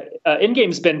first say,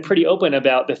 Endgame's been pretty open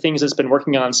about the things it's been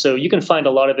working on. So you can find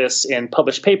a lot of this in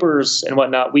published papers and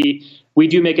whatnot. We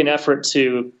do make an effort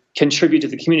to contribute to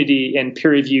the community in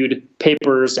peer-reviewed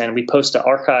papers, and we post to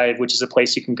arXiv, which is a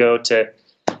place you can go to,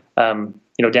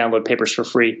 download papers for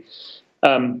free.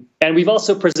 And we've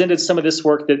also presented some of this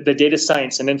work, the data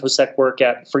science and InfoSec work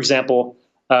at, for example,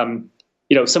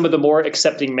 some of the more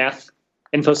accepting math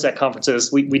InfoSec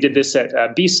conferences. We did this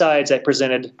at B-Sides. I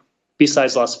presented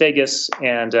B-Sides Las Vegas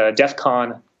and DEF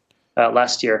CON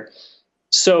last year.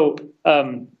 So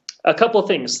a couple of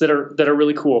things that are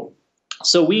really cool.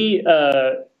 So we,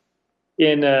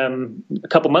 in a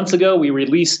couple months ago, we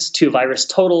released to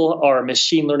VirusTotal our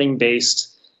machine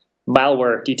learning-based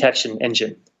malware detection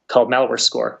engine called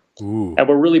MalwareScore. Ooh. And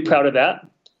we're really proud of that.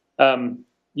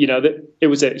 That it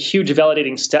was a huge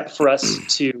validating step for us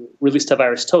to release to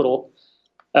VirusTotal.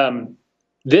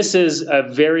 This is a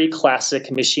very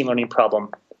classic machine learning problem.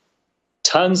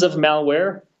 Tons of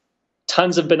malware,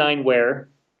 tons of benign-ware,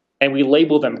 and we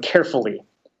label them carefully.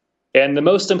 And the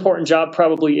most important job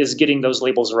probably is getting those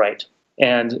labels right.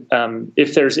 And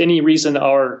if there's any reason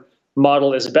our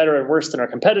model is better and worse than our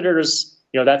competitors,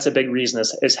 that's a big reason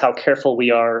is how careful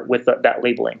we are with that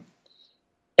labeling.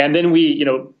 And then we,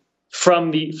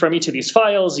 from each of these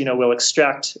files, we'll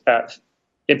extract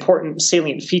important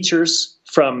salient features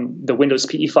from the Windows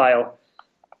PE file.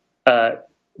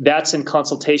 That's in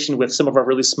consultation with some of our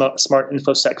really smart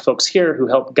InfoSec folks here who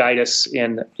help guide us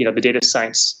in, the data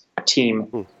science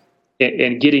team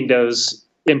in getting those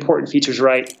important features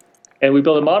right. And we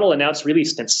build a model, and now it's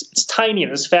released. It's tiny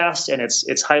and it's fast and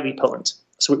it's highly potent.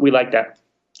 So we like that.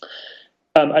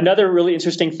 Another really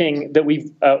interesting thing that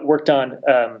we've worked on,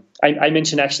 I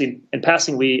mentioned actually in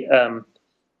passing, we've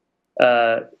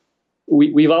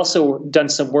also done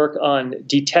some work on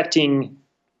detecting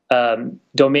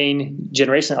domain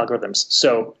generation algorithms.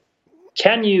 So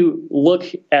can you look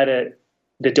at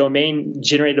the domain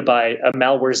generated by a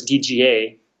malware's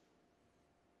DGA?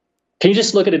 Can you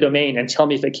just look at a domain and tell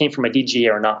me if it came from a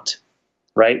DGA or not,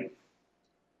 right?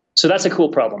 So that's a cool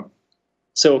problem.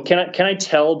 So can I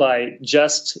tell by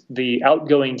just the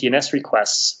outgoing DNS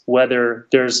requests whether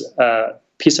there's a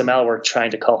piece of malware trying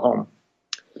to call home?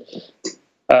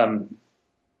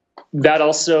 That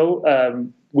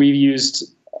also, we've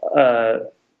used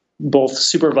both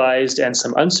supervised and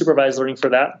some unsupervised learning for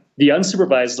that. The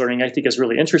unsupervised learning, I think, is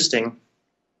really interesting.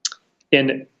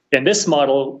 In this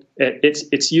model,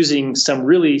 it's using some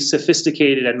really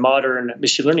sophisticated and modern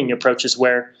machine learning approaches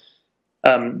where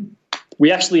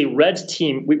we actually red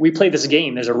team. We play this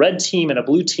game. There's a red team and a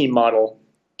blue team model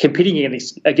competing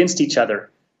against each other.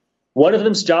 One of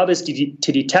them's job is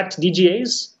to detect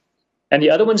DGAs, and the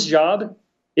other one's job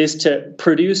is to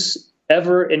produce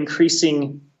ever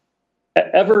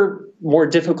more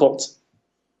difficult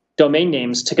domain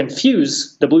names to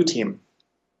confuse the blue team.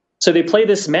 So they play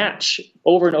this match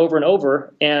over and over and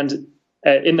over, and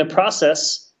in the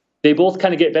process, they both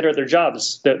kind of get better at their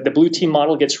jobs. The blue team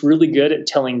model gets really good at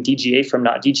telling DGA from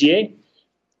not DGA,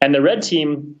 and the red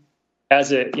team,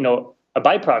 as a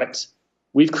byproduct,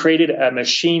 we've created a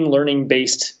machine learning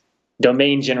based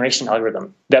domain generation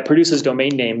algorithm that produces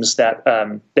domain names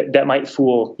that might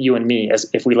fool you and me as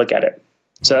if we look at it.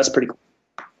 So that's pretty cool.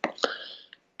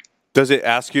 Does it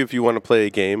ask you if you want to play a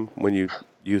game when you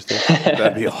use this?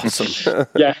 That'd be awesome.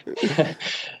 Yeah.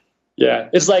 Yeah.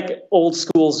 It's like old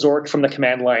school Zork from the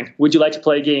command line. Would you like to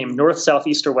play a game? North, south,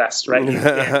 east, or west, right?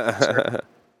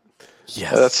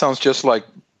 Yes. That sounds just like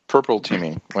purple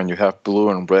teaming, when you have blue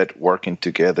and red working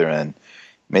together and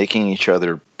making each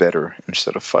other better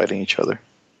instead of fighting each other.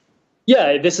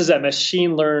 Yeah, this is a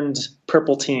machine learned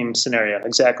purple team scenario.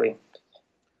 Exactly.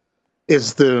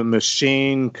 Is the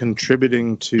machine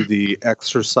contributing to the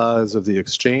exercise of the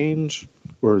exchange,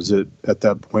 or is it at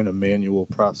that point a manual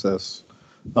process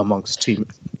amongst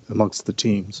the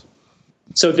teams?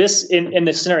 So this in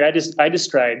the scenario I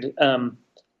described,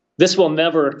 this will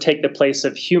never take the place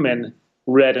of human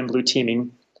red and blue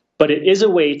teaming, but it is a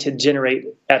way to generate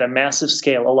at a massive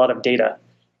scale a lot of data,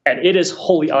 and it is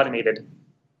wholly automated.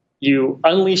 You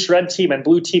unleash red team and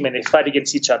blue team, and they fight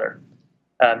against each other.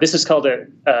 This is called a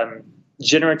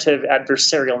generative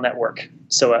adversarial network.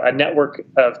 So a network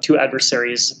of two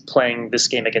adversaries playing this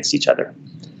game against each other.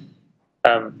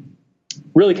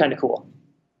 Really kind of cool.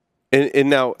 And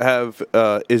now,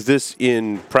 is this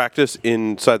in practice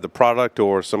inside the product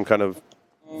or some kind of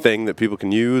thing that people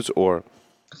can use, or?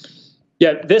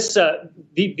 Yeah, these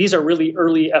are really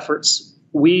early efforts.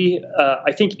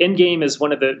 I think Endgame is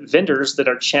one of the vendors that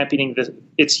are championing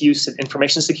its use in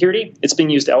information security. It's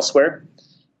being used elsewhere,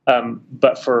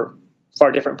 but for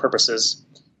far different purposes.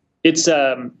 It's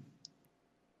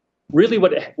really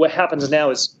what happens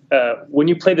now is when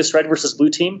you play this red versus blue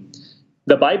team,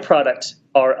 the byproduct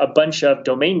are a bunch of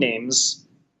domain names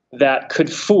that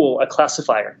could fool a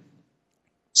classifier.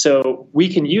 So we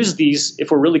can use these if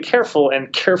we're really careful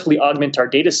and carefully augment our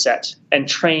data set and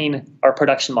train our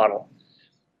production model.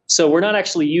 So we're not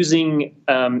actually using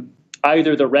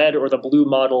either the red or the blue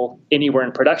model anywhere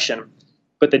in production,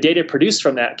 but the data produced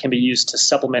from that can be used to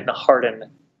supplement and harden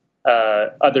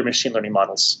other machine learning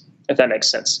models, if that makes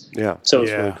sense. Yeah, so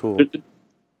that's really cool.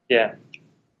 Yeah.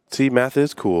 See, math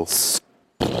is cool.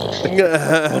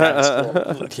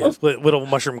 Yeah, little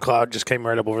mushroom cloud just came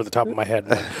right up over the top of my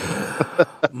head.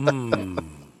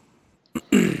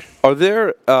 Are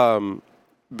there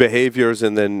behaviors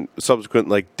and then subsequent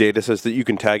like data sets that you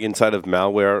can tag inside of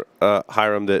malware,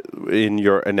 Hiram, that in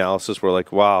your analysis were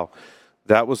like, wow,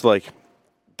 that was like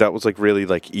really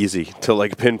like easy to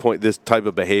like pinpoint this type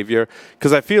of behavior?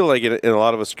 Because I feel like in a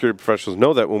lot of us security professionals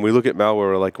know that when we look at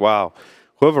malware, we're like, wow,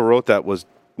 whoever wrote that was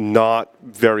not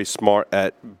very smart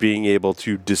at being able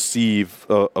to deceive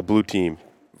a blue team,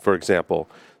 for example.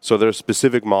 So there's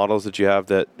specific models that you have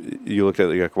that you look at,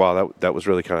 you're like, wow, that was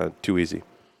really kind of too easy.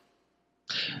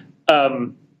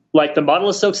 Like the model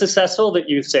is so successful that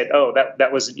you said, oh,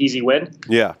 that was an easy win.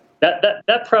 Yeah.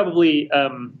 That probably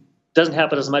doesn't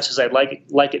happen as much as I'd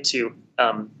like it to,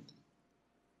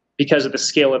 because of the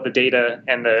scale of the data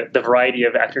and the variety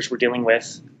of actors we're dealing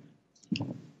with.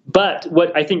 But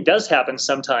what I think does happen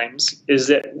sometimes is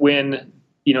that when,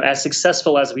 as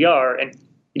successful as we are, and,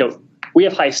 we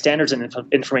have high standards in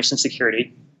information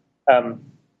security,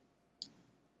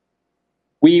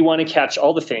 we want to catch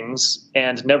all the things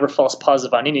and never false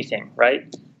positive on anything,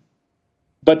 right?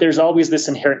 But there's always this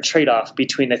inherent trade-off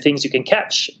between the things you can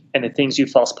catch and the things you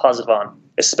false positive on,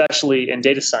 especially in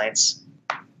data science.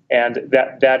 And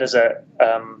that is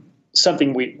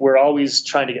something we're always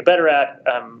trying to get better at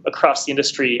across the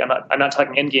industry. I'm not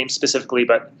talking Endgame specifically,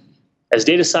 but as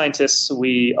data scientists,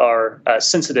 we are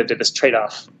sensitive to this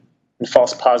trade-off in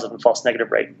false positive and false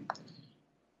negative rate.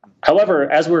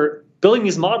 However, as we're building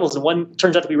these models and one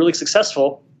turns out to be really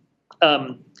successful,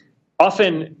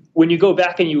 often when you go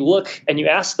back and you look and you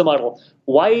ask the model,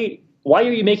 why are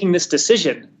you making this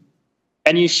decision?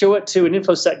 And you show it to an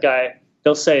InfoSec guy,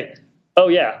 they'll say, oh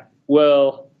yeah,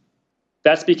 well,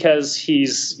 that's because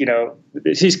he's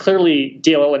clearly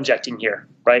DLL injecting here,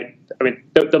 right? I mean,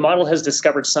 the model has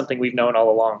discovered something we've known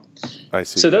all along. I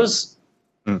see. So that's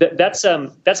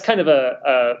kind of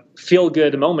a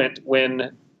feel-good moment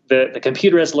when the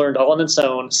computer has learned all on its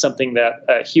own something that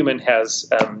a human has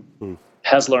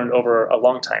learned over a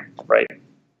long time, right?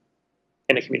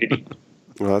 In a community.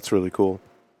 Well, that's really cool.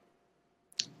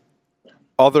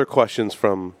 Other questions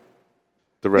from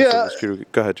the rest of the security?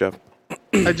 Go ahead, Jeff.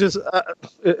 I just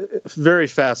very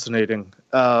fascinating.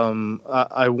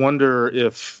 I wonder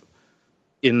if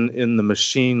in the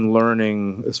machine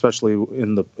learning, especially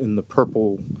in the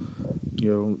purple,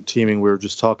 teaming we were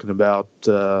just talking about,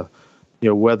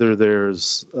 whether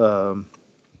there's a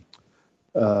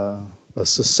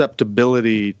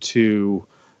susceptibility to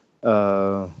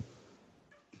trying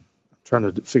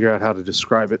to figure out how to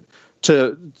describe it,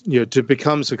 to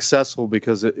become successful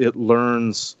because it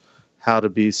learns how to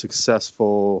be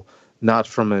successful, not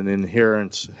from an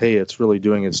inherent, hey, it's really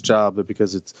doing its job, but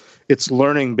because it's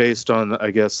learning based on, I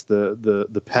guess,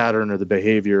 the pattern or the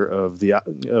behavior of the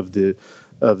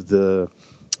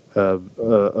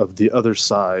other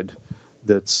side.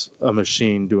 That's a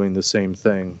machine doing the same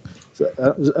thing.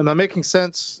 Am I making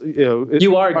sense?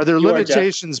 You are. Are there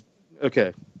limitations?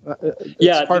 Okay.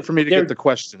 It's hard for me to get the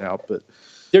question out, but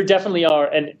there definitely are,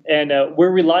 and we're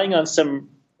relying on some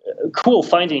cool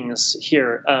findings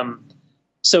here.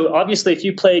 So obviously, if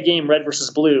you play a game red versus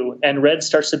blue, and red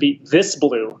starts to beat this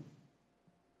blue,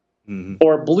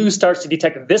 or blue starts to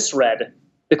detect this red,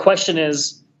 the question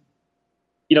is,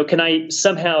 can I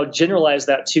somehow generalize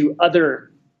that to other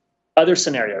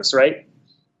scenarios, right?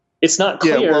 It's not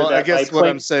clear. Yeah, well, that I guess what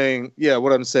I'm saying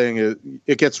is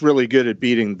it gets really good at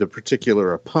beating the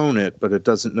particular opponent, but it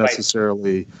doesn't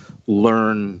necessarily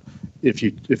learn if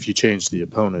you change the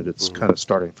opponent. It's kind of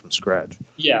starting from scratch.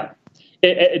 Yeah,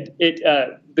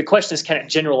 the question is, can it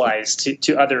generalize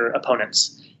to other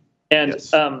opponents? And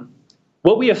yes.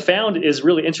 What we have found is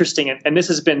really interesting, and this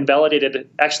has been validated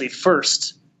actually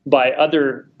first by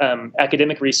other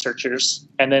academic researchers,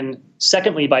 and then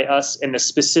secondly by us in the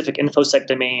specific InfoSec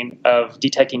domain of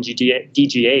detecting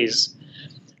DGAs.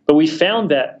 But we found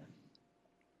that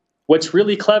what's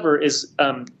really clever is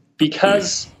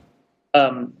because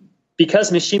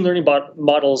machine learning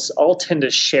models all tend to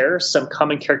share some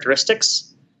common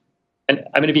characteristics, and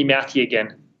I'm going to be mathy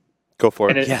again. Go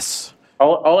for it. Yes.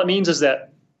 All it means is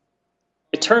that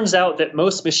it turns out that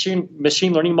most machine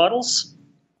learning models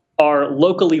are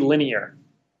locally linear.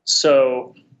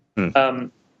 So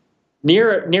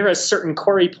near a certain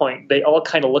query point, they all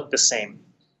kind of look the same.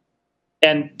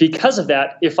 And because of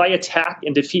that, if I attack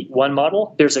and defeat one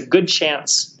model, there's a good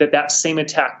chance that that same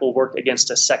attack will work against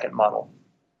a second model.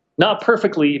 Not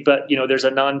perfectly, but there's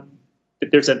a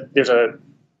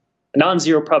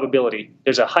non-zero probability.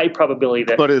 There's a high probability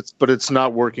that. But it's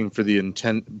not working for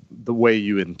the way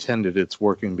you intended. It's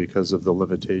working because of the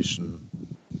limitation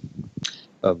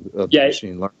of the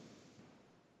machine learning.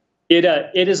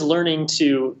 It is learning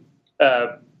to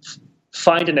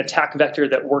find an attack vector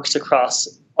that works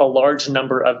across a large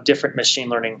number of different machine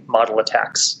learning model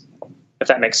attacks, if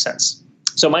that makes sense.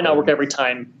 So it might not work every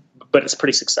time, but it's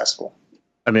pretty successful.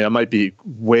 I mean, I might be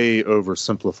way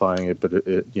oversimplifying it, but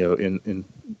in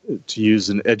to use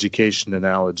an education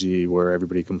analogy where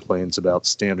everybody complains about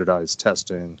standardized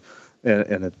testing,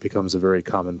 and it becomes a very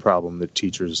common problem that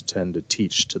teachers tend to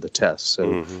teach to the test.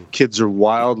 So kids are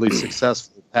wildly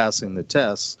successful passing the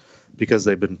tests because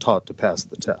they've been taught to pass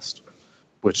the test,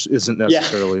 which isn't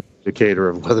necessarily an indicator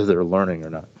of whether they're learning or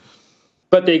not.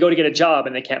 But they go to get a job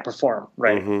and they can't perform,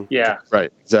 right? Yeah.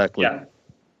 Right, exactly. Yeah.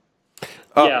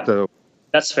 So,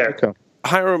 that's fair. Okay.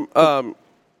 Hiram,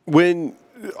 when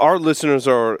our listeners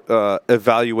are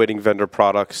evaluating vendor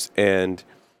products, and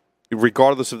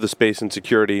regardless of the space and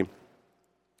security,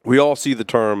 we all see the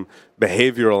term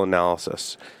behavioral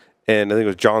analysis. And I think it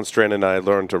was John Strand and I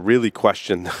learned to really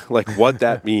question what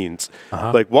that means.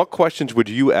 Like, what questions would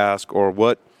you ask, or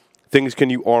what things can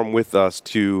you arm with us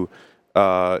to,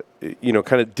 kind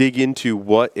of dig into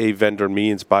what a vendor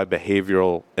means by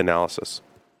behavioral analysis?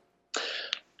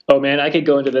 Oh man, I could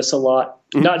go into this a lot,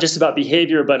 not just about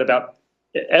behavior, but about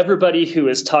everybody who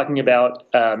is talking about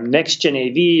next gen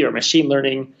AV or machine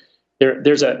learning.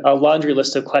 There's a laundry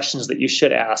list of questions that you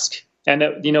should ask. And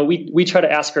we try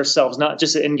to ask ourselves, not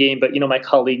just at Endgame, but my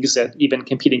colleagues at even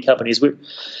competing companies.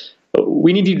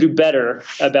 We need to do better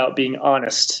about being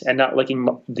honest and not letting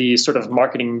the sort of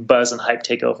marketing buzz and hype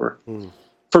take over.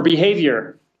 For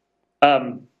behavior,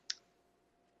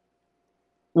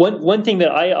 one thing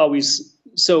that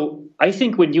I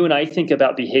think when you and I think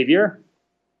about behavior,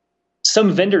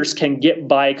 some vendors can get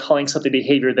by calling something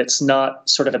behavior that's not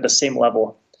sort of at the same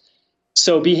level.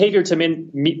 So behavior to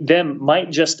them might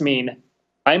just mean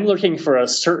I'm looking for a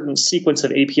certain sequence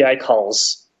of API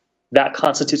calls that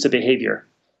constitutes a behavior.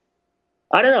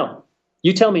 I don't know.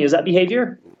 You tell me, is that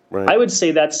behavior? Right. I would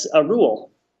say that's a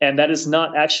rule, and that is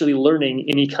not actually learning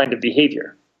any kind of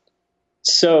behavior.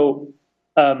 So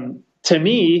to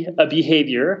me, a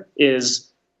behavior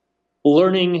is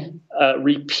learning a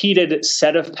repeated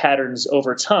set of patterns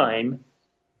over time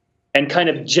and kind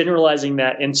of generalizing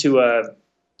that into a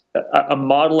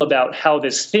model about how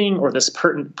this thing or this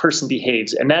person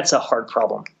behaves. And that's a hard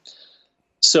problem.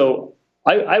 So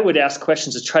I would ask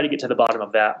questions to try to get to the bottom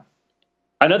of that.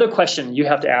 Another question you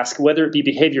have to ask, whether it be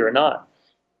behavior or not,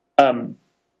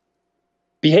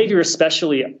 behavior,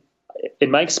 especially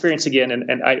in my experience again,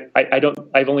 and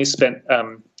I've only spent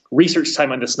research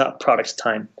time on this, not product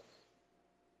time.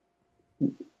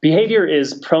 Behavior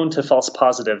is prone to false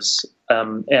positives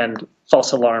and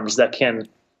false alarms that can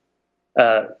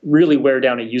really wear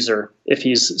down a user if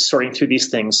he's sorting through these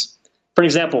things. For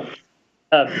example,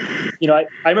 I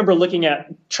remember looking at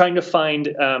trying to find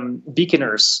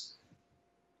beaconers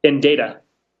in data,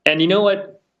 and you know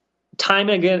what? Time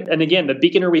and again, the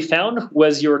beaconer we found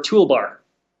was your toolbar,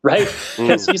 right?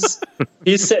 Because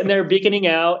he's sitting there beaconing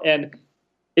out, and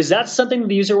is that something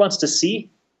the user wants to see?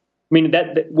 I mean,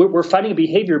 that we're finding a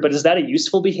behavior, but is that a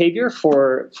useful behavior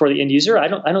for the end user? I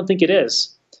don't think it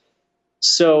is.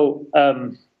 So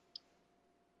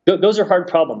those are hard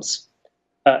problems.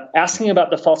 Asking about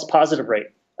the false positive rate,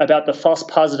 about the false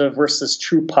positive versus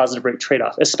true positive rate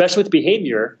trade-off, especially with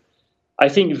behavior, I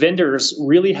think vendors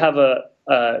really have a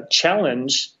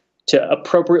challenge to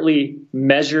appropriately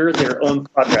measure their own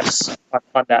progress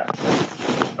on that.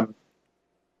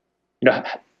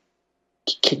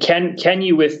 Can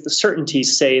you with certainty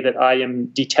say that I am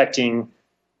detecting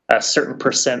a certain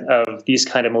percent of these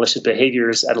kind of malicious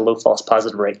behaviors at a low false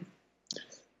positive rate?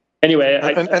 Anyway,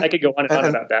 I could go on and on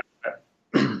about that.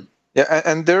 Yeah,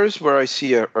 and there's where I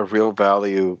see a real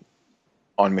value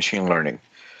on machine learning.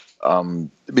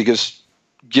 Because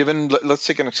let's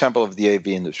take an example of the AV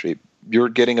industry. You're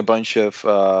getting a bunch of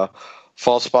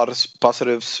false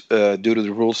positives due to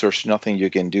the rules. There's nothing you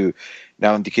can do.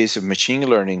 Now, in the case of machine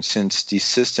learning, since the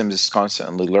system is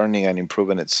constantly learning and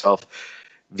improving itself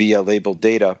via labeled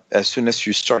data, as soon as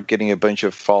you start getting a bunch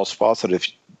of false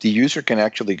positives, the user can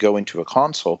actually go into a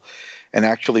console and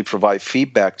actually provide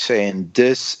feedback saying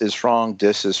this is wrong,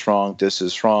 this is wrong, this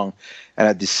is wrong. And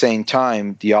at the same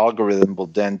time, the algorithm will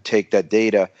then take that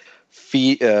data,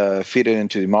 feed it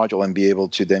into the module, and be able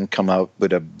to then come out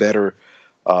with a better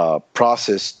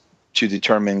process to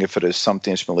determine if it is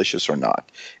something is malicious or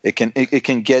not. It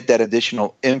can get that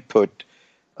additional input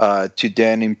to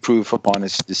then improve upon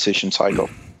its decision cycle.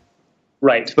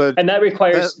 Right, But and that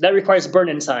requires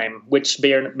burn-in time, which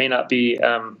may or may not be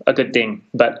a good thing.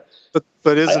 But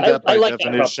isn't that by I like that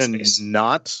definition problem space.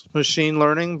 not machine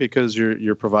learning because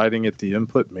you're providing it the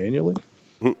input manually?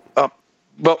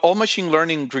 Well, all machine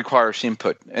learning requires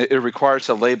input. It requires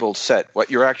a labeled set.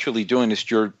 What you're actually doing is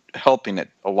you're helping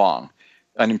it along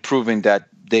and improving that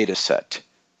data set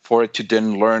for it to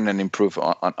then learn and improve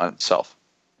on itself.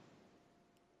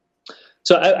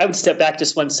 So I would step back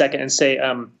just 1 second and say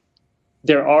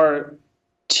there are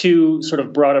two sort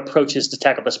of broad approaches to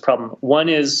tackle this problem. One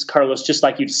is, Carlos, just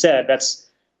like you said,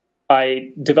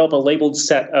 I develop a labeled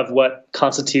set of what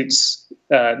constitutes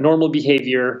normal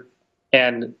behavior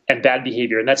and bad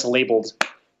behavior, and that's labeled.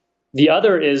 The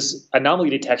other is anomaly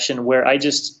detection, where I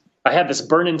have this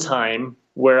burn-in time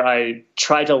where I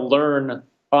try to learn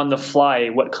on the fly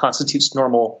what constitutes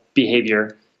normal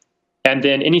behavior, and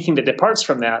then anything that departs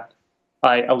from that,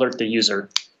 I alert the user.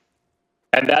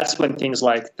 And that's when things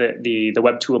like the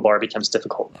web toolbar becomes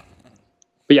difficult.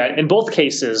 But yeah, in both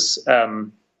cases,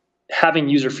 having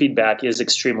user feedback is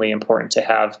extremely important to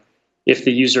have if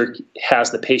the user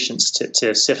has the patience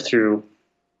to sift through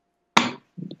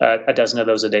a dozen of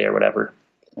those a day or whatever.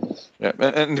 Yeah,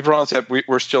 and the problem is that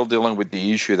we're still dealing with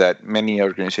the issue that many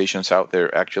organizations out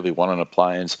there actually want an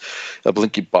appliance, a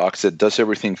Blinky box that does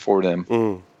everything for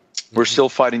them. We're still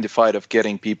fighting the fight of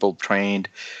getting people trained,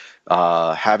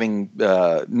 having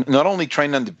not only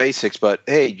trained on the basics, but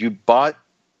hey, you bought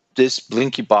this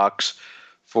Blinky box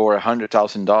for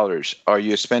 $100,000. Are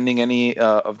you spending any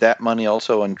of that money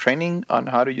also on training on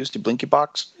how to use the Blinky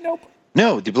box? Nope.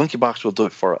 No, the Blinky box will do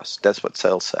it for us. That's what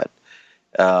sales said.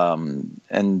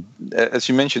 And as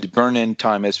you mentioned, the burn-in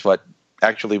time is what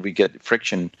actually we get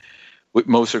friction with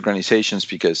most organizations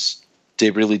because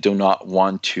they really do not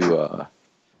want to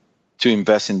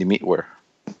invest in the meatware.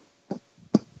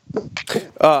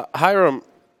 Hiram,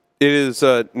 it is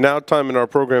now time in our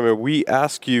program where we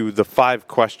ask you the 5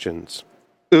 questions.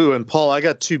 Ooh, and Paul, I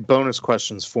got 2 bonus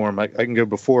questions for him. I can go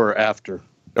before or after.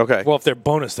 Okay. Well, if they're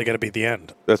bonus, they got to be at the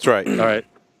end. That's right. All right.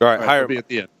 All right, I'll Hiram, be at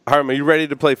the end. Hiram, are you ready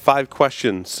to play 5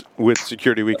 questions with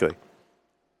Security Weekly?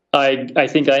 I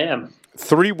think I am.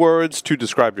 3 words to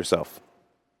describe yourself.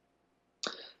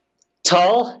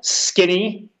 Tall,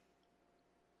 skinny,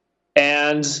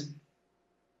 and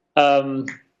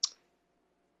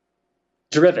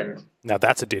driven. Now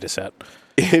that's a data set.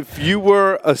 If you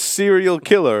were a serial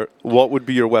killer, what would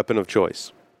be your weapon of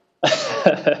choice?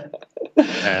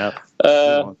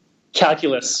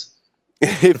 Calculus.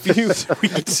 If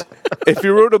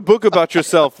you wrote a book about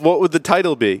yourself, what would the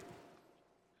title be?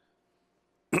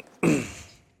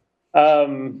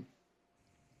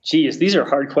 Geez, these are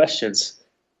hard questions.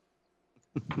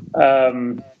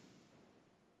 5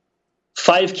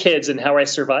 kids and how I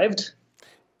survived.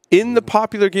 In the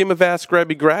popular game of Ask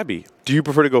Grabby Grabby, do you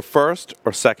prefer to go first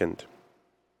or second?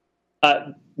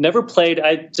 Never played.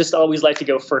 I just always like to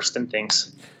go first in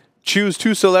things. Choose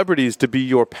 2 celebrities to be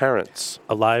your parents.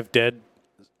 Alive, dead,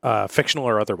 fictional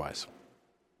or otherwise.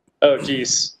 Oh,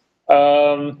 geez.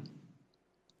 I'm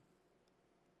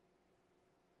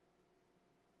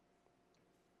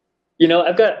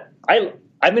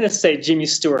going to say Jimmy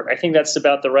Stewart. I think that's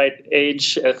about the right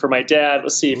age for my dad.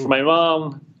 Let's see, for my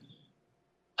mom.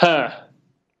 I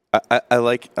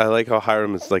like how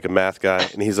Hiram is like a math guy,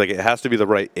 and he's like, it has to be the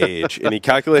right age, and he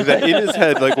calculated that in his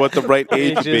head, like what the right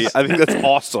age would be. I think that's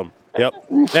awesome. Yep.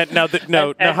 Now,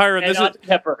 Hiram, this is Audrey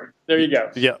Hepburn. There you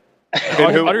go. Yeah.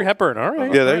 Audrey Hepburn. All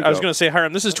right. Yeah, there you I was go. going to say,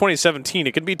 Hiram, this is 2017.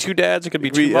 It could be 2 dads. It could be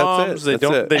 2 That's moms. it.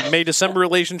 That's it. They may December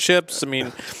relationships. I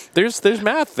mean, there's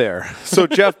math there. So,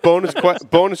 Jeff,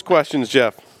 bonus questions,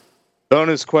 Jeff.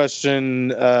 Bonus question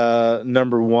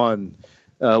number 1.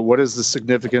 What is the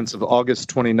significance of August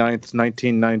 29th,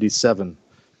 1997?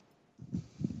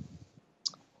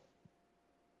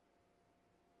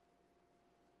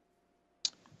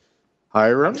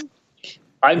 Hiram?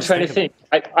 I'm trying to think.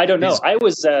 I don't know. He's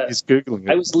Googling it.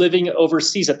 I was living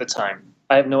overseas at the time.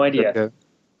 I have no idea. Okay.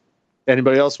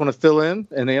 Anybody else want to fill in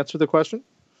and answer the question?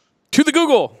 To the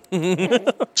Google. To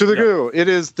the Google. It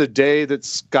is the day that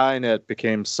Skynet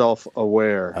became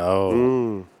self-aware.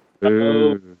 Oh.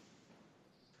 Ooh.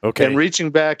 Okay. And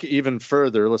reaching back even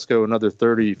further, let's go another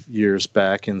 30 years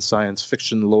back in science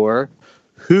fiction lore.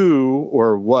 Who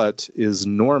or what is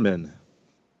Norman?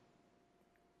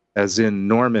 As in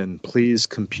Norman, please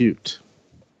compute.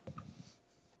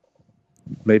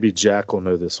 Maybe Jack will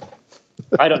know this one.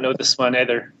 I don't know this one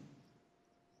either.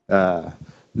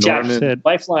 Jack Norman, Said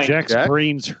Lifeline. Jack's Jack?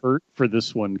 brain's hurt for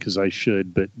this one because I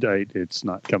should, but it's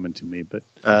not coming to me. But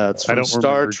it's I from don't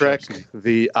Star remember Trek, Jackson.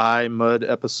 the I Mud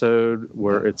episode,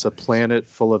 where it's a planet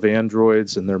full of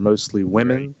androids and they're mostly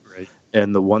women. Right.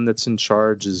 And the one that's in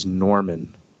charge is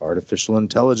Norman. Artificial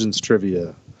intelligence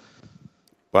trivia.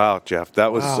 Wow, Jeff,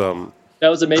 that was That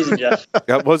was amazing, Jeff.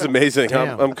 that was amazing.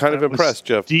 Damn. I'm kind of That was impressed,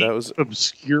 Jeff. Deep, That was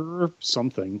obscure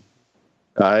something.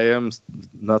 I am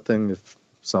nothing if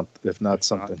not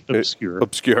something. Not obscure.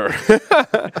 obscure.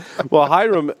 Well,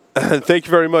 Hiram, thank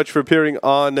you very much for appearing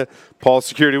on Paul's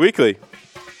Security Weekly.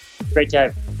 Great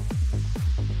time.